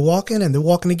reason why they're walking, and they're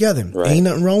walking together. Right. Ain't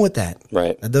nothing wrong with that.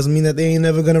 Right. That doesn't mean that they ain't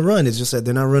never going to run. It's just that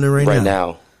they're not running right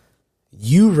now.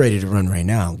 You ready to run right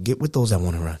now. Get with those that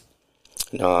want to run.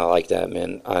 No, I like that,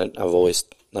 man. I've always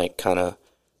like kind of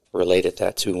related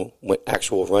that to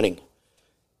actual running.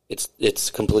 It's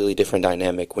a completely different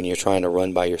dynamic when you're trying to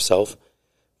run by yourself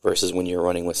versus when you're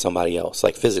running with somebody else,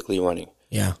 like physically running.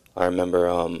 Yeah. I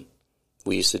remember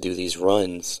we used to do these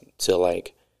runs to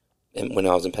like, and when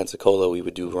I was in Pensacola, we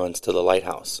would do runs to the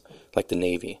lighthouse, like the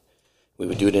Navy. We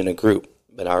would do it in a group.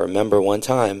 But I remember one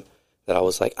time that I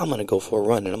was like, I'm going to go for a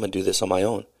run and I'm going to do this on my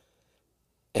own.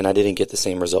 And I didn't get the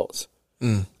same results.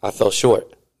 I fell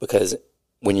short because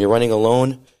when you're running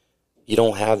alone, you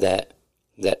don't have that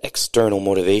external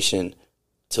motivation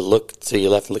to look to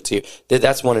your left and look to your.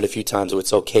 That's one of the few times where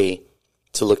it's okay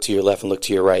to look to your left and look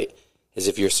to your right, is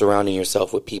if you're surrounding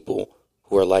yourself with people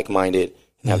who are like-minded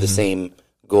and have the same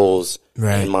goals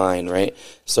in mind, right?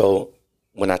 So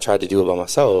when I tried to do it by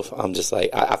myself, I'm just like,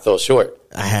 I fell short.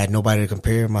 I had nobody to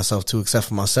compare myself to except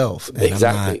for myself. And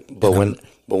exactly. But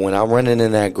when I'm running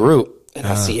in that group and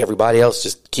I see everybody else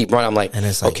just keep running, I'm like,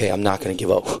 okay, I'm not going to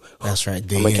give up. That's right.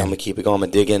 I'm going to keep it going. I'm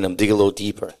going to dig in. I'm dig a little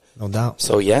deeper. No doubt.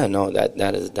 So yeah, no,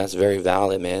 that's very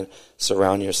valid, man.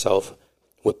 Surround yourself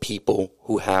with people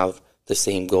who have the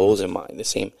same goals in mind, the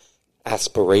same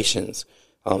aspirations.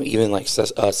 Even like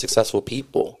successful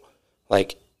people.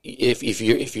 Like if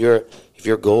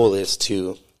your goal is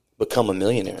to become a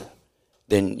millionaire,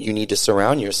 then you need to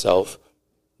surround yourself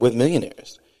with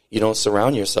millionaires. You don't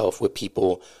surround yourself with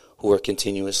people who are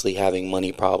continuously having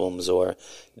money problems or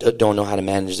don't know how to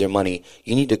manage their money.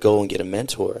 You need to go and get a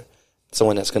mentor.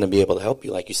 Someone that's going to be able to help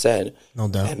you, like you said, no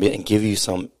doubt, and give you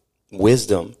some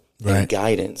wisdom and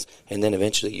guidance, and then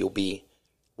eventually you'll be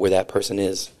where that person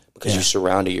is because you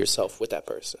surrounded yourself with that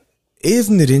person.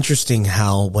 Isn't it interesting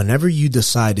how whenever you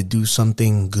decide to do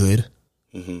something good,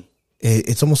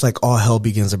 it's almost like all hell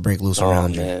begins to break loose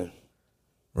around you,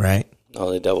 right? Oh,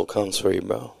 the devil comes for you,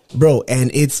 bro.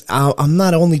 And I'm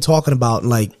not only talking about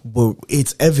like, well,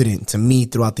 it's evident to me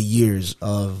throughout the years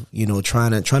of, you know,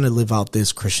 trying to live out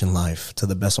this Christian life to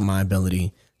the best of my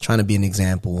ability, trying to be an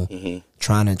example,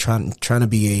 trying to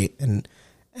be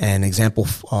an example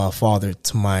father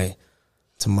to my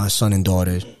son and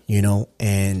daughter, you know,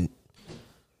 and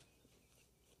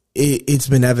it's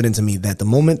been evident to me that the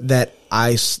moment that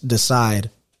I decide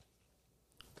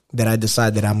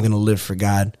that I'm going to live for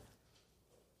God,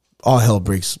 all hell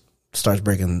starts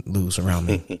breaking loose around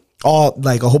me. All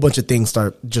like a whole bunch of things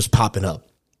start just popping up.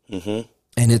 And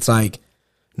it's like,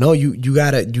 no, you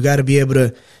gotta be able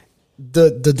to,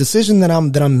 the decision that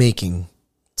I'm making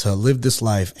to live this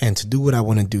life and to do what I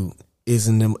want to do, is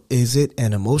it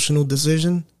an emotional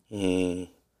decision?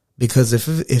 Because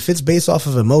if it's based off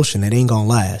of emotion, it ain't gonna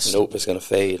last. Nope, it's gonna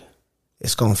fade.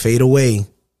 It's gonna fade away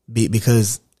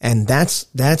because, and that's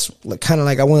kind of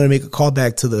like, I wanted to make a call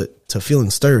back to feeling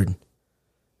stirred.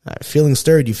 Feeling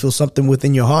stirred, you feel something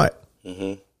within your heart,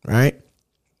 right?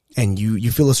 And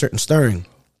you feel a certain stirring.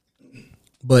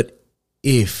 But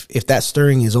if that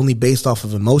stirring is only based off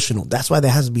of emotional, that's why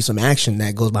there has to be some action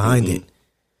that goes behind it,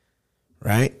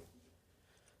 right?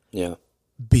 Yeah.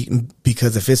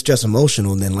 Because if it's just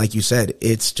emotional, then like you said,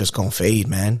 it's just gonna fade,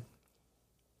 man.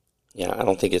 Yeah, I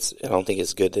don't think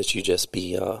it's good that you just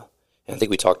be. I think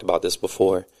we talked about this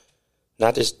before.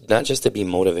 Not just to be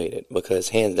motivated, because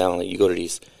hands down, like, you go to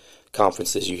these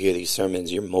conferences, you hear these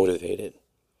sermons, you're motivated.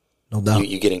 No doubt.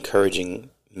 You get encouraging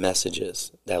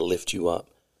messages that lift you up.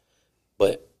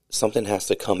 But something has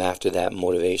to come after that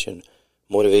motivation.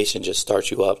 Motivation just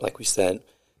starts you up, like we said.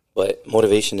 But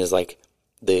motivation is like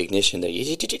the ignition that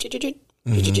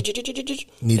Need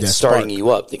it's that starting spark. you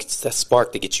up. It's that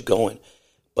spark that gets you going.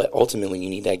 But ultimately, you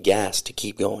need that gas to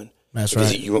keep going. That's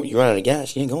because right. You run out of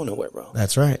gas, you ain't going nowhere, bro.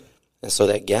 That's right. And so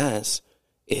that gas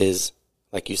is,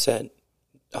 like you said,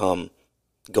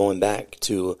 going back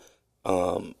to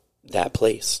that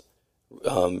place,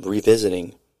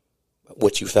 revisiting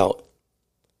what you felt,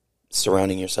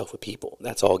 surrounding yourself with people.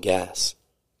 That's all gas.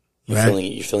 You're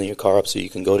filling your car up so you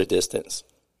can go the distance.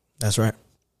 That's right.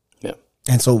 Yeah.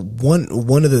 And so one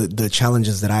of the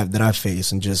challenges that I've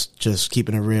faced, and just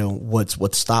keeping it real,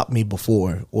 what stopped me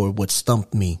before, or what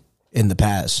stumped me in the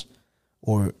past,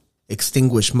 or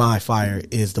extinguished my fire,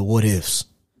 is the what ifs.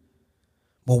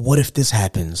 Well, what if this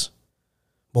happens?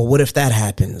 Well, what if that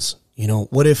happens? You know,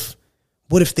 what if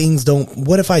things don't?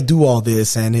 What if I do all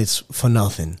this and it's for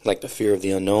nothing? Like the fear of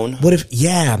the unknown. What if?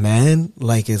 Yeah, man.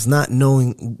 Like, it's not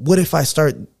knowing. What if I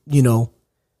start? You know.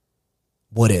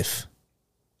 What if?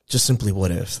 Just simply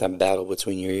what if? It's that battle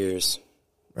between your ears.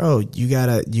 Bro, you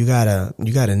gotta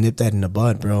nip that in the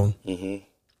bud, bro. Mm-hmm.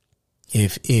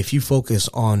 If you focus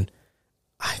on,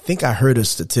 I think I heard a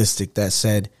statistic that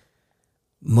said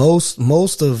most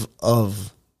of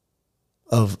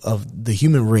the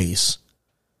human race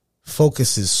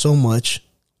focuses so much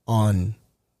on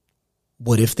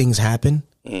what if things happen,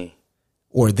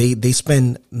 or they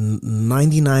spend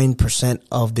 99%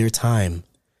 of their time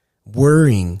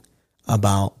worrying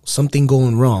about something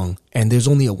going wrong, and there's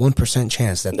only a 1%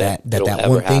 chance that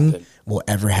one thing will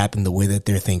ever happen the way that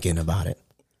they're thinking about it.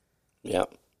 Yeah.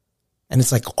 And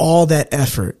it's like all that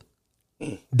effort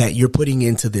that you're putting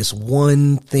into this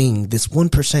one thing, this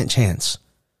 1% chance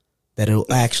that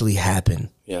it'll actually happen.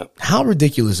 Yeah. How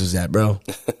ridiculous is that, bro?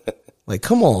 Like,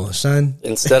 come on, son.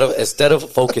 Instead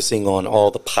of focusing on all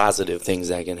the positive things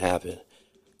that can happen,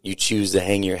 you choose to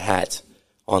hang your hat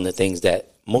on the things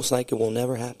that most likely will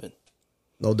never happen.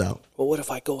 No doubt. Well, what if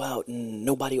I go out and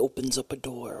nobody opens up a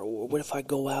door? Or what if I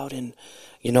go out and,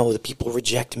 the people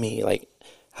reject me? Like,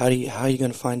 how are you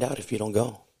going to find out if you don't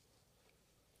go?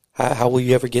 How will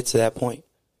you ever get to that point?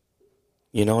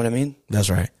 You know what I mean?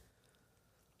 That's right.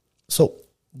 So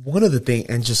one of the things,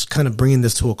 and just kind of bringing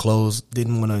this to a close,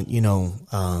 didn't want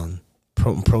to,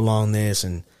 prolong this,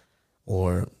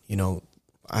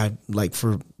 I like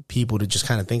for people to just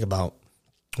kind of think about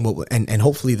and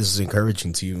hopefully this is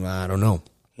encouraging to you. I don't know,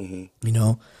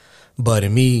 but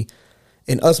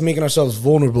in us making ourselves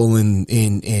vulnerable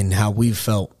in how we've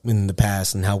felt in the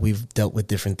past and how we've dealt with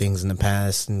different things in the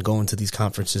past, and going to these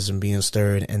conferences and being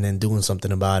stirred and then doing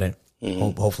something about it.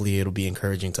 Hopefully it'll be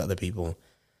encouraging to other people.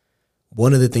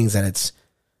 One of the things that's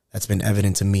been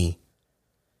evident to me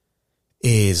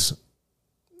is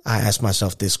I ask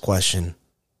myself this question,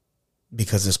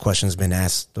 because this question has been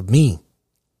asked of me.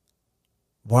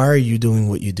 Why are you doing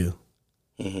what you do?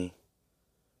 Mm-hmm.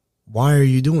 Why are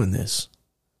you doing this?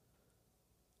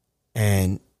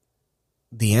 And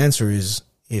the answer is,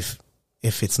 if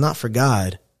it's not for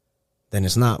God, then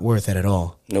it's not worth it at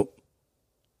all. Nope.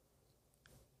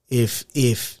 If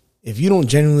you don't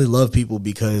genuinely love people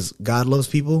because God loves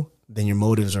people, then your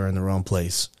motives are in the wrong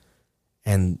place.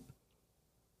 And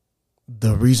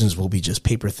the reasons will be just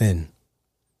paper thin.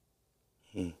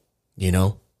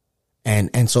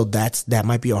 And so that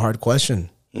might be a hard question,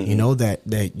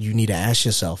 that you need to ask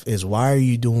yourself, is why are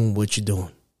you doing what you're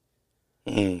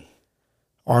doing?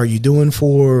 Are you doing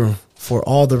for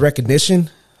all the recognition?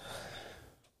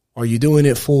 Are you doing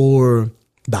it for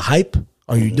the hype?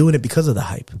 Are you doing it because of the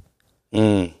hype?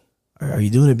 Are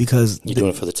you doing it because you're doing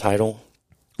it for the title?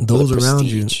 Those around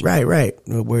you, right,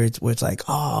 where it's like,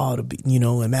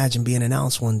 imagine being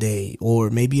announced one day,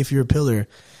 or maybe if you're a pillar,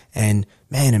 and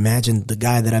man, imagine the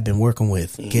guy that I've been working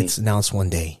with gets announced one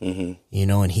day,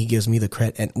 and he gives me the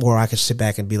credit, or I could sit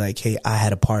back and be like, hey, I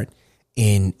had a part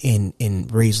in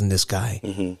raising this guy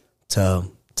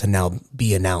to now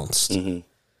be announced, and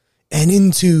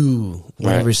into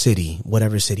whatever city,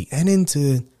 and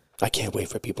into. I can't wait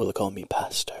for people to call me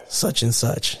pastor. Such and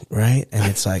such, right? And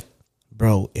it's like,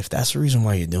 bro, if that's the reason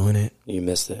why you're doing it, you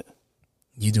missed it.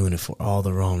 You're doing it for all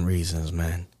the wrong reasons,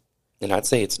 man. And I'd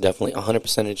say it's definitely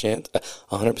 100% a chance.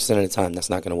 100% of the time,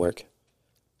 that's not going to work.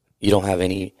 You don't have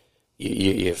any.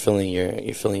 You're filling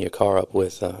your car up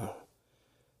with,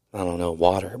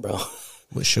 water, bro.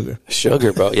 With sugar.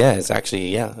 Sugar, bro. Yeah, it's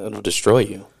actually it'll destroy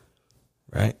you.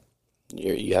 Right.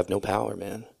 You have no power,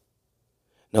 man.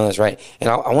 No, that's right. And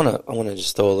I want to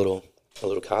just throw a little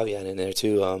caveat in there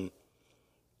too.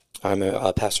 I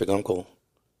remember Pastor Gunkel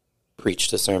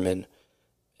preached a sermon,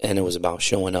 and it was about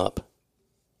showing up.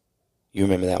 You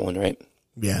remember that one, right?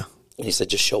 Yeah. And he said,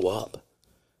 just show up.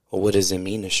 Well, what does it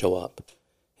mean to show up?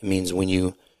 It means when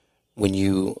you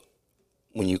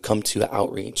when you come to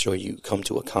outreach or you come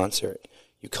to a concert,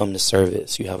 you come to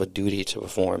service, you have a duty to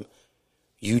perform,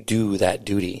 you do that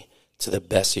duty to the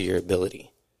best of your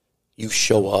ability. You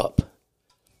show up.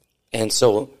 And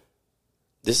so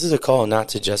this is a call not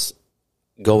to just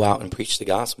go out and preach the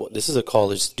gospel. This is a call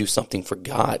to just do something for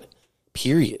God,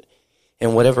 period.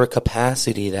 In whatever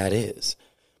capacity that is,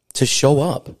 to show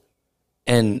up.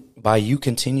 And by you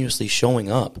continuously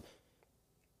showing up,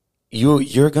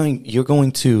 you're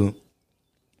going to,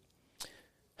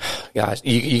 gosh,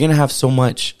 you're going to have so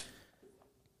much.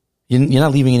 You're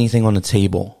not leaving anything on the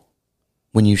table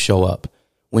when you show up.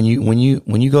 When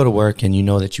you go to work and you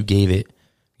know that you gave it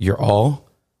your all,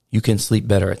 you can sleep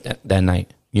better at that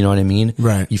night. You know what I mean?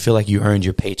 Right. You feel like you earned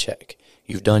your paycheck.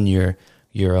 You've done your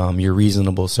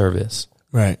reasonable service.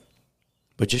 Right.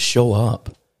 But just show up.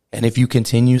 And if you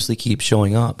continuously keep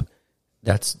showing up,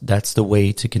 that's the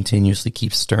way to continuously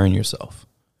keep stirring yourself.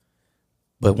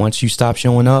 But once you stop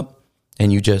showing up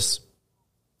and you just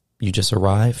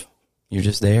arrive, you're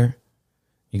just there,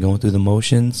 you're going through the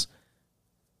motions,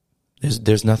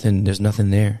 there's nothing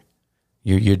there.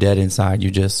 You're dead inside.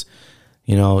 You're just,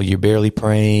 you're barely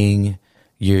praying.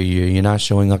 You're not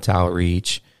showing up to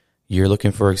outreach. You're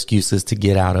looking for excuses to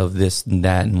get out of this and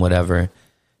that and whatever.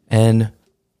 And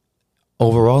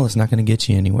overall, it's not going to get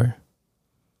you anywhere.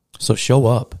 So show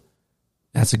up.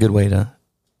 That's a good way to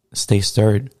stay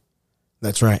stirred.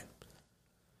 That's right.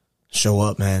 Show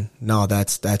up, man. No,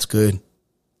 that's good.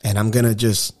 And I'm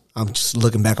just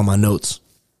looking back on my notes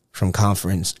from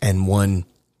conference, and one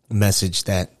message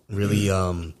that really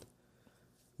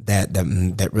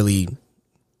that really,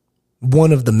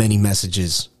 one of the many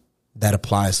messages that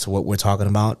applies to what we're talking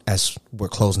about as we're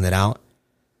closing it out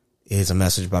is a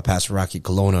message by Pastor Rocky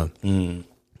Colonna.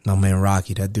 My man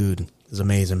Rocky, that dude is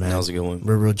amazing, man. That was a good one.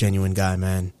 Real genuine guy,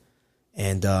 man.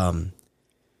 And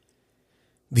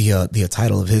the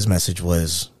title of his message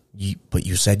was "But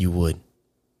You Said You Would,"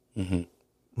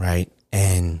 right?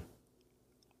 And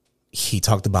he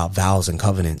talked about vows and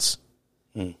covenants,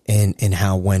 and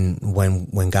how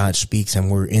when God speaks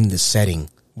and we're in this setting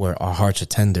where our hearts are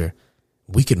tender,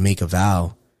 we could make a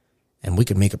vow and we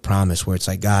could make a promise where it's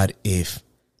like, God, if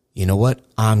you know what,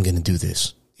 I'm going to do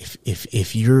this.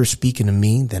 If you're speaking to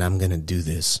me, then I'm going to do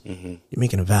this. You're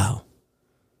making a vow,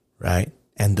 right?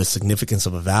 And the significance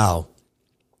of a vow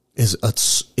is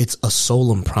it's a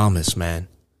solemn promise, man,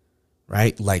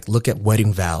 right? Like, look at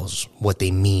wedding vows. What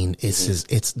they mean is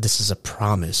this is a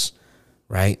promise,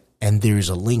 right? And there's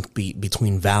a link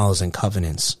between vows and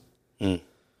covenants,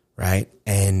 right?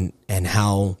 And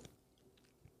how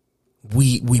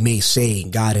we may say,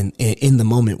 God, in the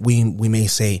moment, we may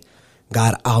say,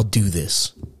 God, I'll do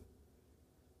this.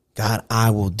 God,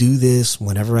 I will do this.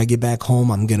 Whenever I get back home,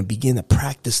 I'm going to begin to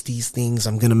practice these things.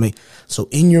 I'm going to make, so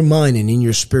in your mind and in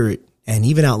your spirit, and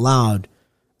even out loud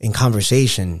in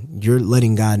conversation, you're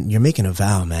letting God, you're making a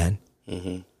vow, man,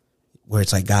 where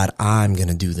it's like, God, I'm going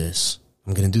to do this.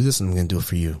 I'm going to do this, and I'm going to do it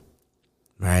for you.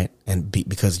 Right. And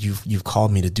because you've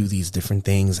called me to do these different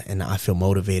things, and I feel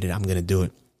motivated, I'm going to do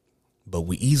it. But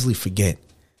we easily forget,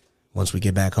 once we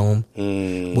get back home,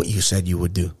 what you said you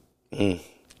would do.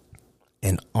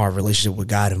 And our relationship with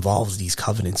God involves these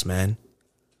covenants, man.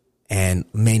 And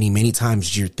many, many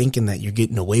times you're thinking that you're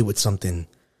getting away with something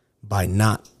by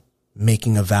not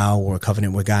making a vow or a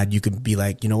covenant with God. You could be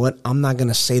like, you know what? I'm not going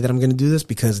to say that I'm going to do this,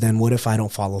 because then what if I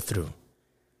don't follow through?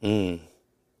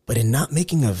 But in not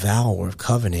making a vow or a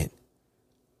covenant,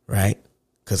 right?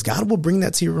 Because God will bring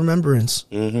that to your remembrance.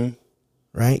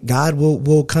 Right? God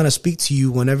will kind of speak to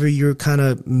you whenever you're kind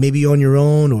of maybe on your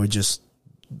own or just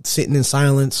sitting in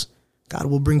silence. God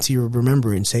will bring to your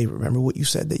remembrance and say, remember what you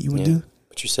said that you would do?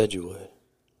 But you said you would.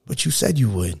 But you said you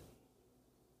would.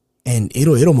 And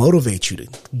it'll motivate you to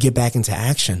get back into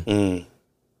action.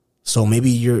 So maybe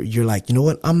you're like, you know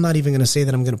what? I'm not even going to say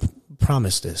that I'm going to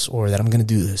promise this or that I'm going to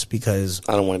do this, because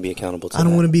I don't want to be accountable to that. I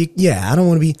don't want to be. Yeah, I don't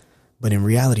want to be. But in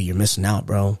reality, you're missing out,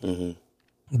 bro.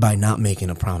 By not making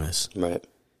a promise. Right.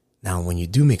 Now, when you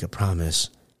do make a promise,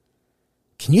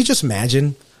 can you just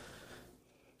imagine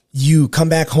you come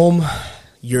back home,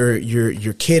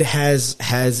 your kid has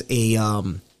a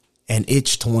an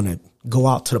itch to want to go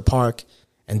out to the park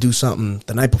and do something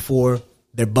the night before.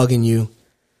 They're bugging you,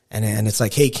 and it's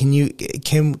like, hey, can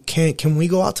we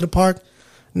go out to the park?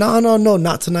 No,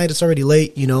 not tonight. It's already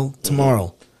late.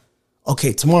 Tomorrow.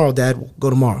 Okay, tomorrow, Dad. We'll go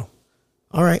tomorrow.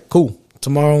 All right, cool.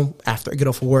 Tomorrow, after I get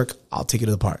off of work, I'll take you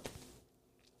to the park.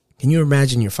 Can you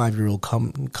imagine your 5-year-old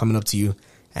coming up to you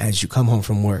as you come home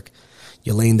from work?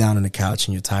 You're laying down on the couch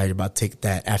and you're tired, you're about to take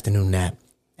that afternoon nap,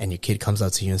 and your kid comes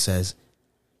up to you and says,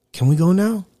 can we go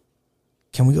now?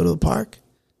 Can we go to the park?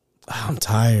 Oh, I'm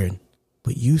tired.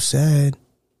 but you said,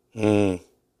 but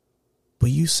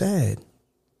you said.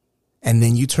 And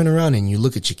then you turn around and you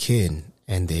look at your kid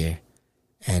and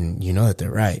you know that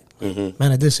they're right. Man,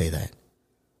 I did say that.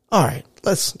 All right,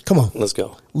 come on. Let's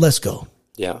go. Let's go.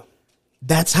 Yeah.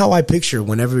 That's how I picture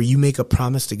whenever you make a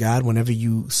promise to God, whenever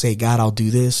you say, God, I'll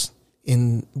do this,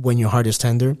 when your heart is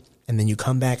tender, and then you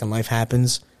come back and life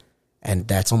happens, and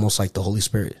that's almost like the Holy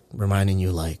Spirit reminding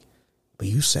you, like, but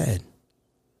you said,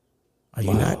 are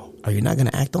you not going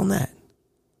to act on that?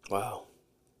 Wow.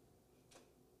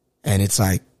 And it's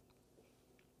like,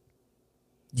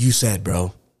 you said,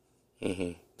 bro,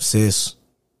 sis,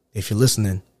 if you're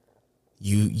listening,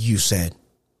 you said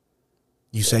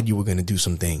you were going to do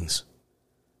some things.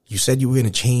 You said you were going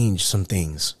to change some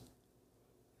things.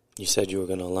 You said you were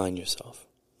going to align yourself.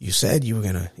 You said you were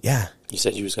going to, yeah. You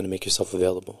said you was going to make yourself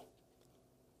available.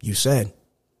 You said.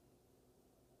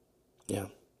 Yeah.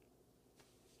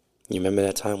 You remember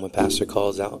that time when Pastor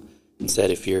calls out and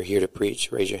said, if you're here to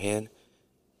preach, raise your hand?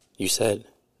 You said.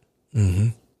 Mm-hmm.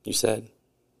 You said.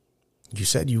 You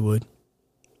said you would.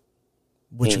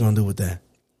 What you going to do with that?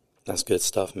 That's good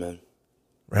stuff, man.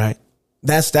 Right?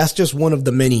 That's just one of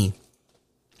the many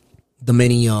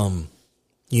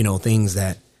things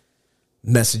that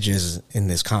messages in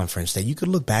this conference that you could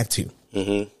look back to.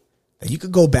 Mm-hmm. That you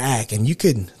could go back and you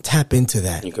could tap into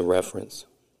that. You could reference.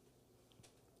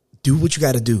 Do what you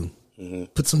got to do. Mm-hmm.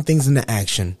 Put some things into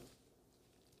action.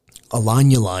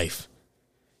 Align your life.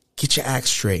 Get your act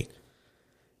straight.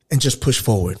 And just push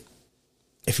forward.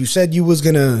 If you said you was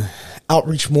going to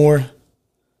outreach more,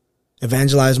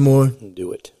 evangelize more,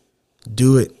 do it.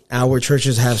 Do it. Our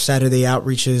churches have Saturday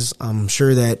outreaches. I'm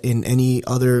sure that in any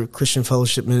other Christian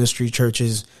Fellowship Ministry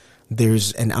churches,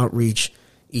 there's an outreach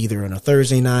either on a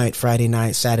Thursday night, Friday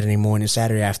night, Saturday morning,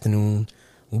 Saturday afternoon,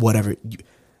 whatever.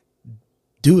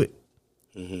 Do it.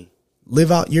 Mm-hmm.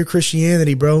 Live out your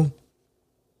Christianity, bro.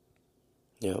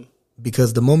 Yeah.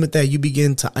 Because the moment that you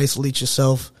begin to isolate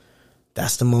yourself,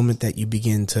 that's the moment that you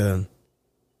begin to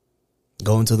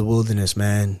go into the wilderness,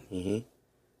 man. Mm-hmm.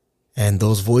 And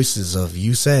those voices of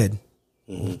you said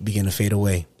begin to fade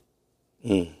away.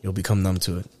 You'll become numb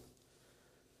to it.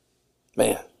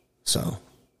 Man. So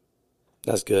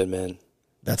that's good, man.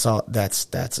 That's all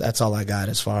I got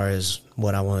as far as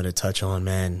what I wanted to touch on,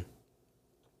 man.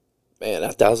 Man,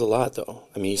 that was a lot though.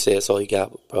 I mean, you say that's all you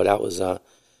got, bro. That was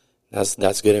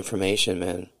that's good information,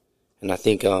 man. And I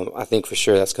think for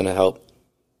sure that's going to help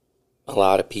a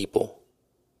lot of people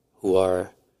who are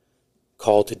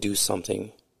called to do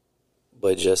something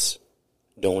but just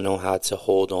don't know how to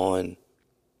hold on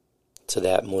to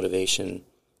that motivation,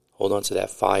 hold on to that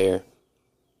fire,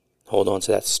 hold on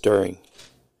to that stirring.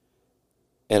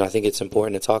 And I think it's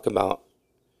important to talk about.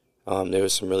 There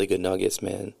was some really good nuggets,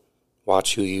 man.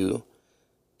 Watch who you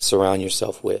surround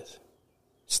yourself with.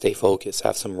 Stay focused.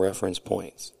 Have some reference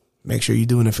points. Make sure you're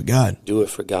doing it for God. Do it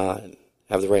for God.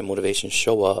 Have the right motivation.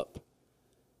 Show up.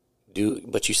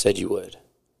 But you said you would.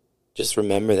 Just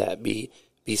remember that. Be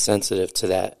sensitive to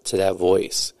that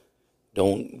voice.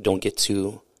 Don't get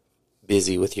too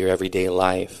busy with your everyday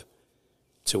life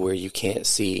to where you can't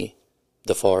see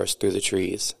the forest through the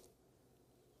trees.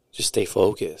 Just stay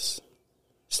focused.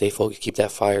 Stay focused. Keep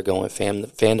that fire going. Fan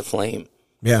the flame.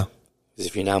 Yeah. Because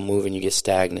if you're not moving, you get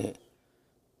stagnant.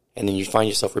 And then you find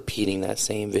yourself repeating that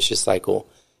same vicious cycle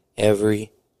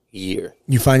every year.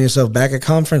 You find yourself back at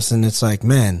conference and it's like,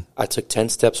 man, I took 10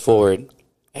 steps forward,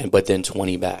 but then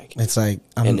 20 back. It's like,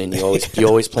 and then you're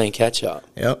always playing catch up.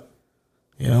 Yep.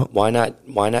 Why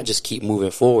not just keep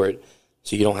moving forward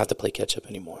so you don't have to play catch up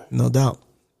anymore? No doubt,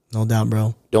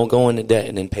 bro. Don't go into debt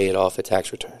and then pay it off at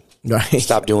tax return. Right.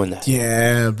 Stop doing that.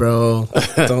 Yeah, bro.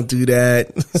 Don't do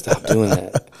that. Stop doing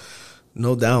that.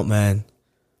 No doubt, man.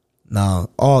 No,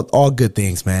 all good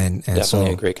things, man. And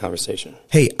definitely a great conversation.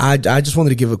 Hey, I just wanted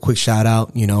to give a quick shout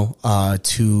out,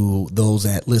 to those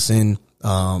that listen,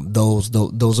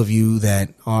 those of you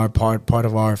that are part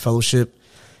of our fellowship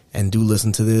and do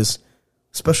listen to this.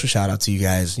 Special shout out to you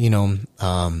guys. Thank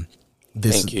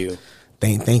you.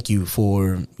 Thank you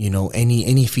for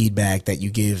any feedback that you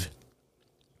give.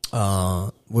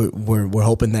 We're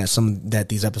hoping that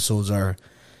these episodes are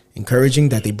encouraging,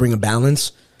 that they bring a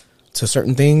balance to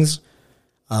certain things.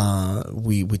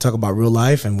 We talk about real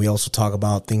life and we also talk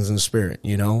about things in the spirit,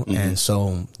 and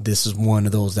so this is one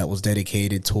of those that was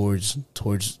dedicated towards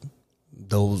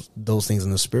those things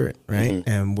in the spirit, right?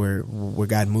 And where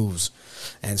God moves.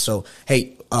 And so,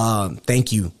 hey,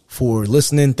 thank you for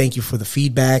listening. Thank you for the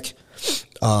feedback.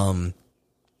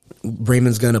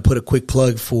 Raymond's going to put a quick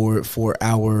plug for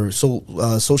our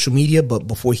social media. But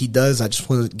before he does, I just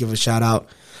want to give a shout out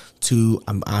to,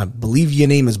 I believe your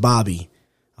name is Bobby.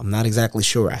 I'm not exactly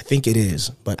sure. I think it is,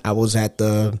 but I was at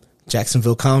the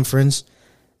Jacksonville conference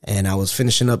and I was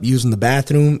finishing up using the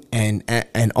bathroom, and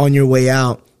on your way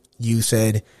out, you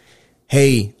said,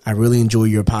 "Hey, I really enjoy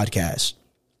your podcast."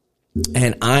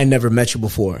 And I never met you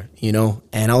before, you know?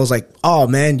 And I was like, "Oh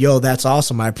man, yo, that's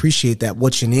awesome. I appreciate that.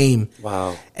 What's your name?"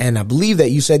 Wow. And I believe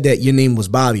that you said that your name was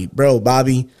Bobby. Bro,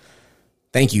 Bobby,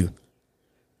 thank you.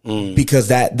 Because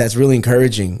that's really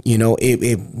encouraging. You know,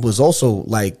 it was also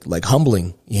like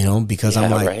humbling, you know, because I'm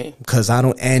like, right? because I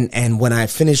don't, and when I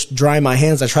finish drying my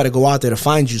hands, I try to go out there to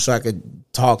find you so I could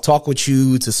talk with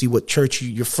you, to see what church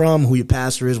you're from, who your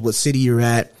pastor is, what city you're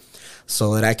at,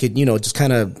 so that I could, you know, just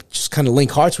kind of link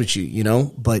hearts with you, you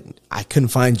know, but I couldn't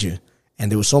find you.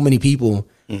 And there were so many people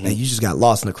that you just got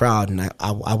lost in the crowd, and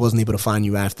I wasn't able to find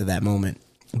you after that moment.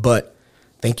 But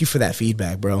thank you for that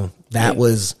feedback, bro. That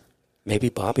was... Maybe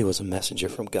Bobby was a messenger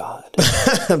from God.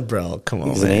 Bro, come on,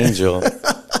 He's man. an angel.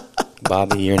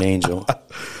 Bobby, you're an angel.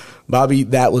 Bobby,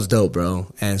 that was dope, bro.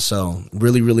 And so,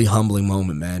 really, really humbling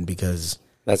moment, man, because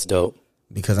That's dope.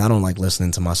 I don't like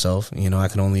listening to myself. You know, I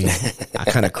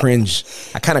kind of cringe.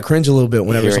 I kind of cringe a little bit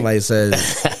whenever somebody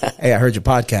says, "Hey, I heard your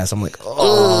podcast." I'm like,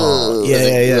 "Oh,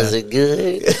 yeah. Was it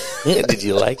good? Did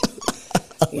you like it?"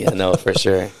 Yeah, no, for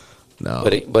sure. No.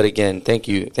 But again, thank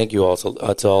you all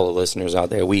to all the listeners out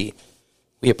there. We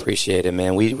appreciate it,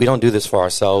 man. We don't do this for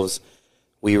ourselves.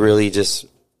 We really just,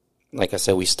 like I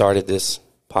said, we started this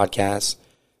podcast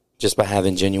just by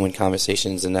having genuine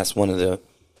conversations, and that's one of the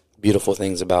beautiful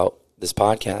things about this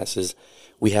podcast is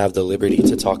we have the liberty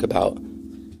to talk about,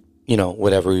 you know,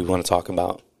 whatever we want to talk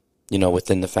about, you know,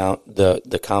 within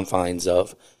the confines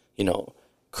of, you know,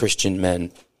 Christian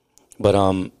men. But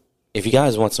if you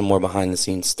guys want some more behind the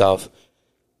scenes stuff,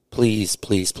 please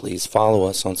follow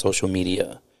us on social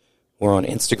media. We're on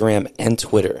Instagram and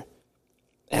Twitter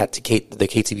at the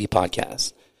KTB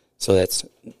Podcast. So that's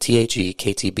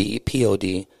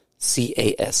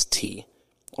THEKTBPODCAST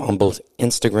on both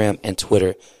Instagram and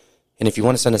Twitter. And if you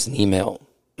want to send us an email,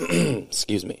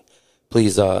 excuse me,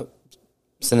 please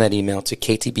send that email to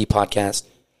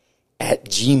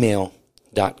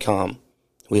ktbpodcast@gmail.com.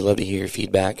 We love to hear your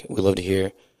feedback. We love to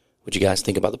hear what you guys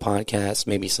think about the podcast,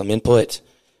 maybe some input,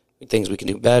 things we can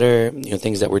do better, you know,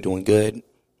 things that we're doing good,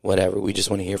 whatever. We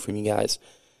just want to hear from you guys.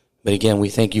 But again, we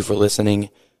thank you for listening,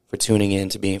 for tuning in,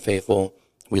 to being faithful.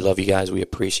 We love you guys. We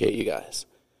appreciate you guys.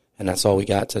 And that's all we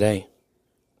got today.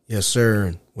 Yes,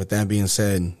 sir. With that being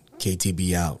said,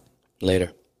 KTB out.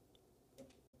 Later.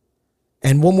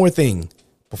 And one more thing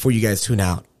before you guys tune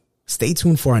out. Stay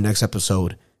tuned for our next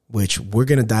episode, which we're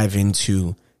going to dive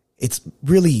into. It's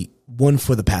really one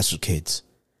for the pastor's kids.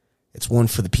 It's one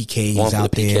for the PKs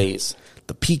out there.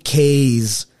 The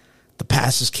PKs, the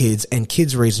pastor's kids, and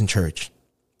kids raised in church.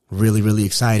 Really, really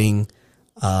exciting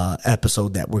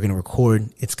episode that we're going to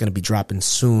record. It's going to be dropping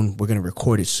soon. We're going to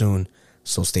record it soon,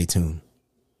 so stay tuned.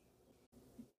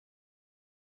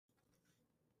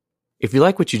 If you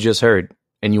like what you just heard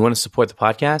and you want to support the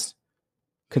podcast,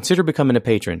 consider becoming a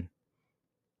patron.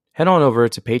 Head on over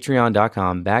to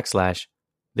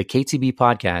patreon.com/the KTB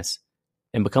Podcast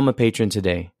and become a patron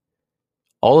today.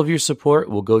 All of your support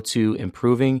will go to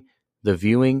improving the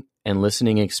viewing and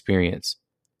listening experience.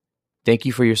 Thank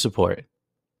you for your support.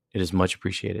 It is much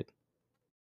appreciated.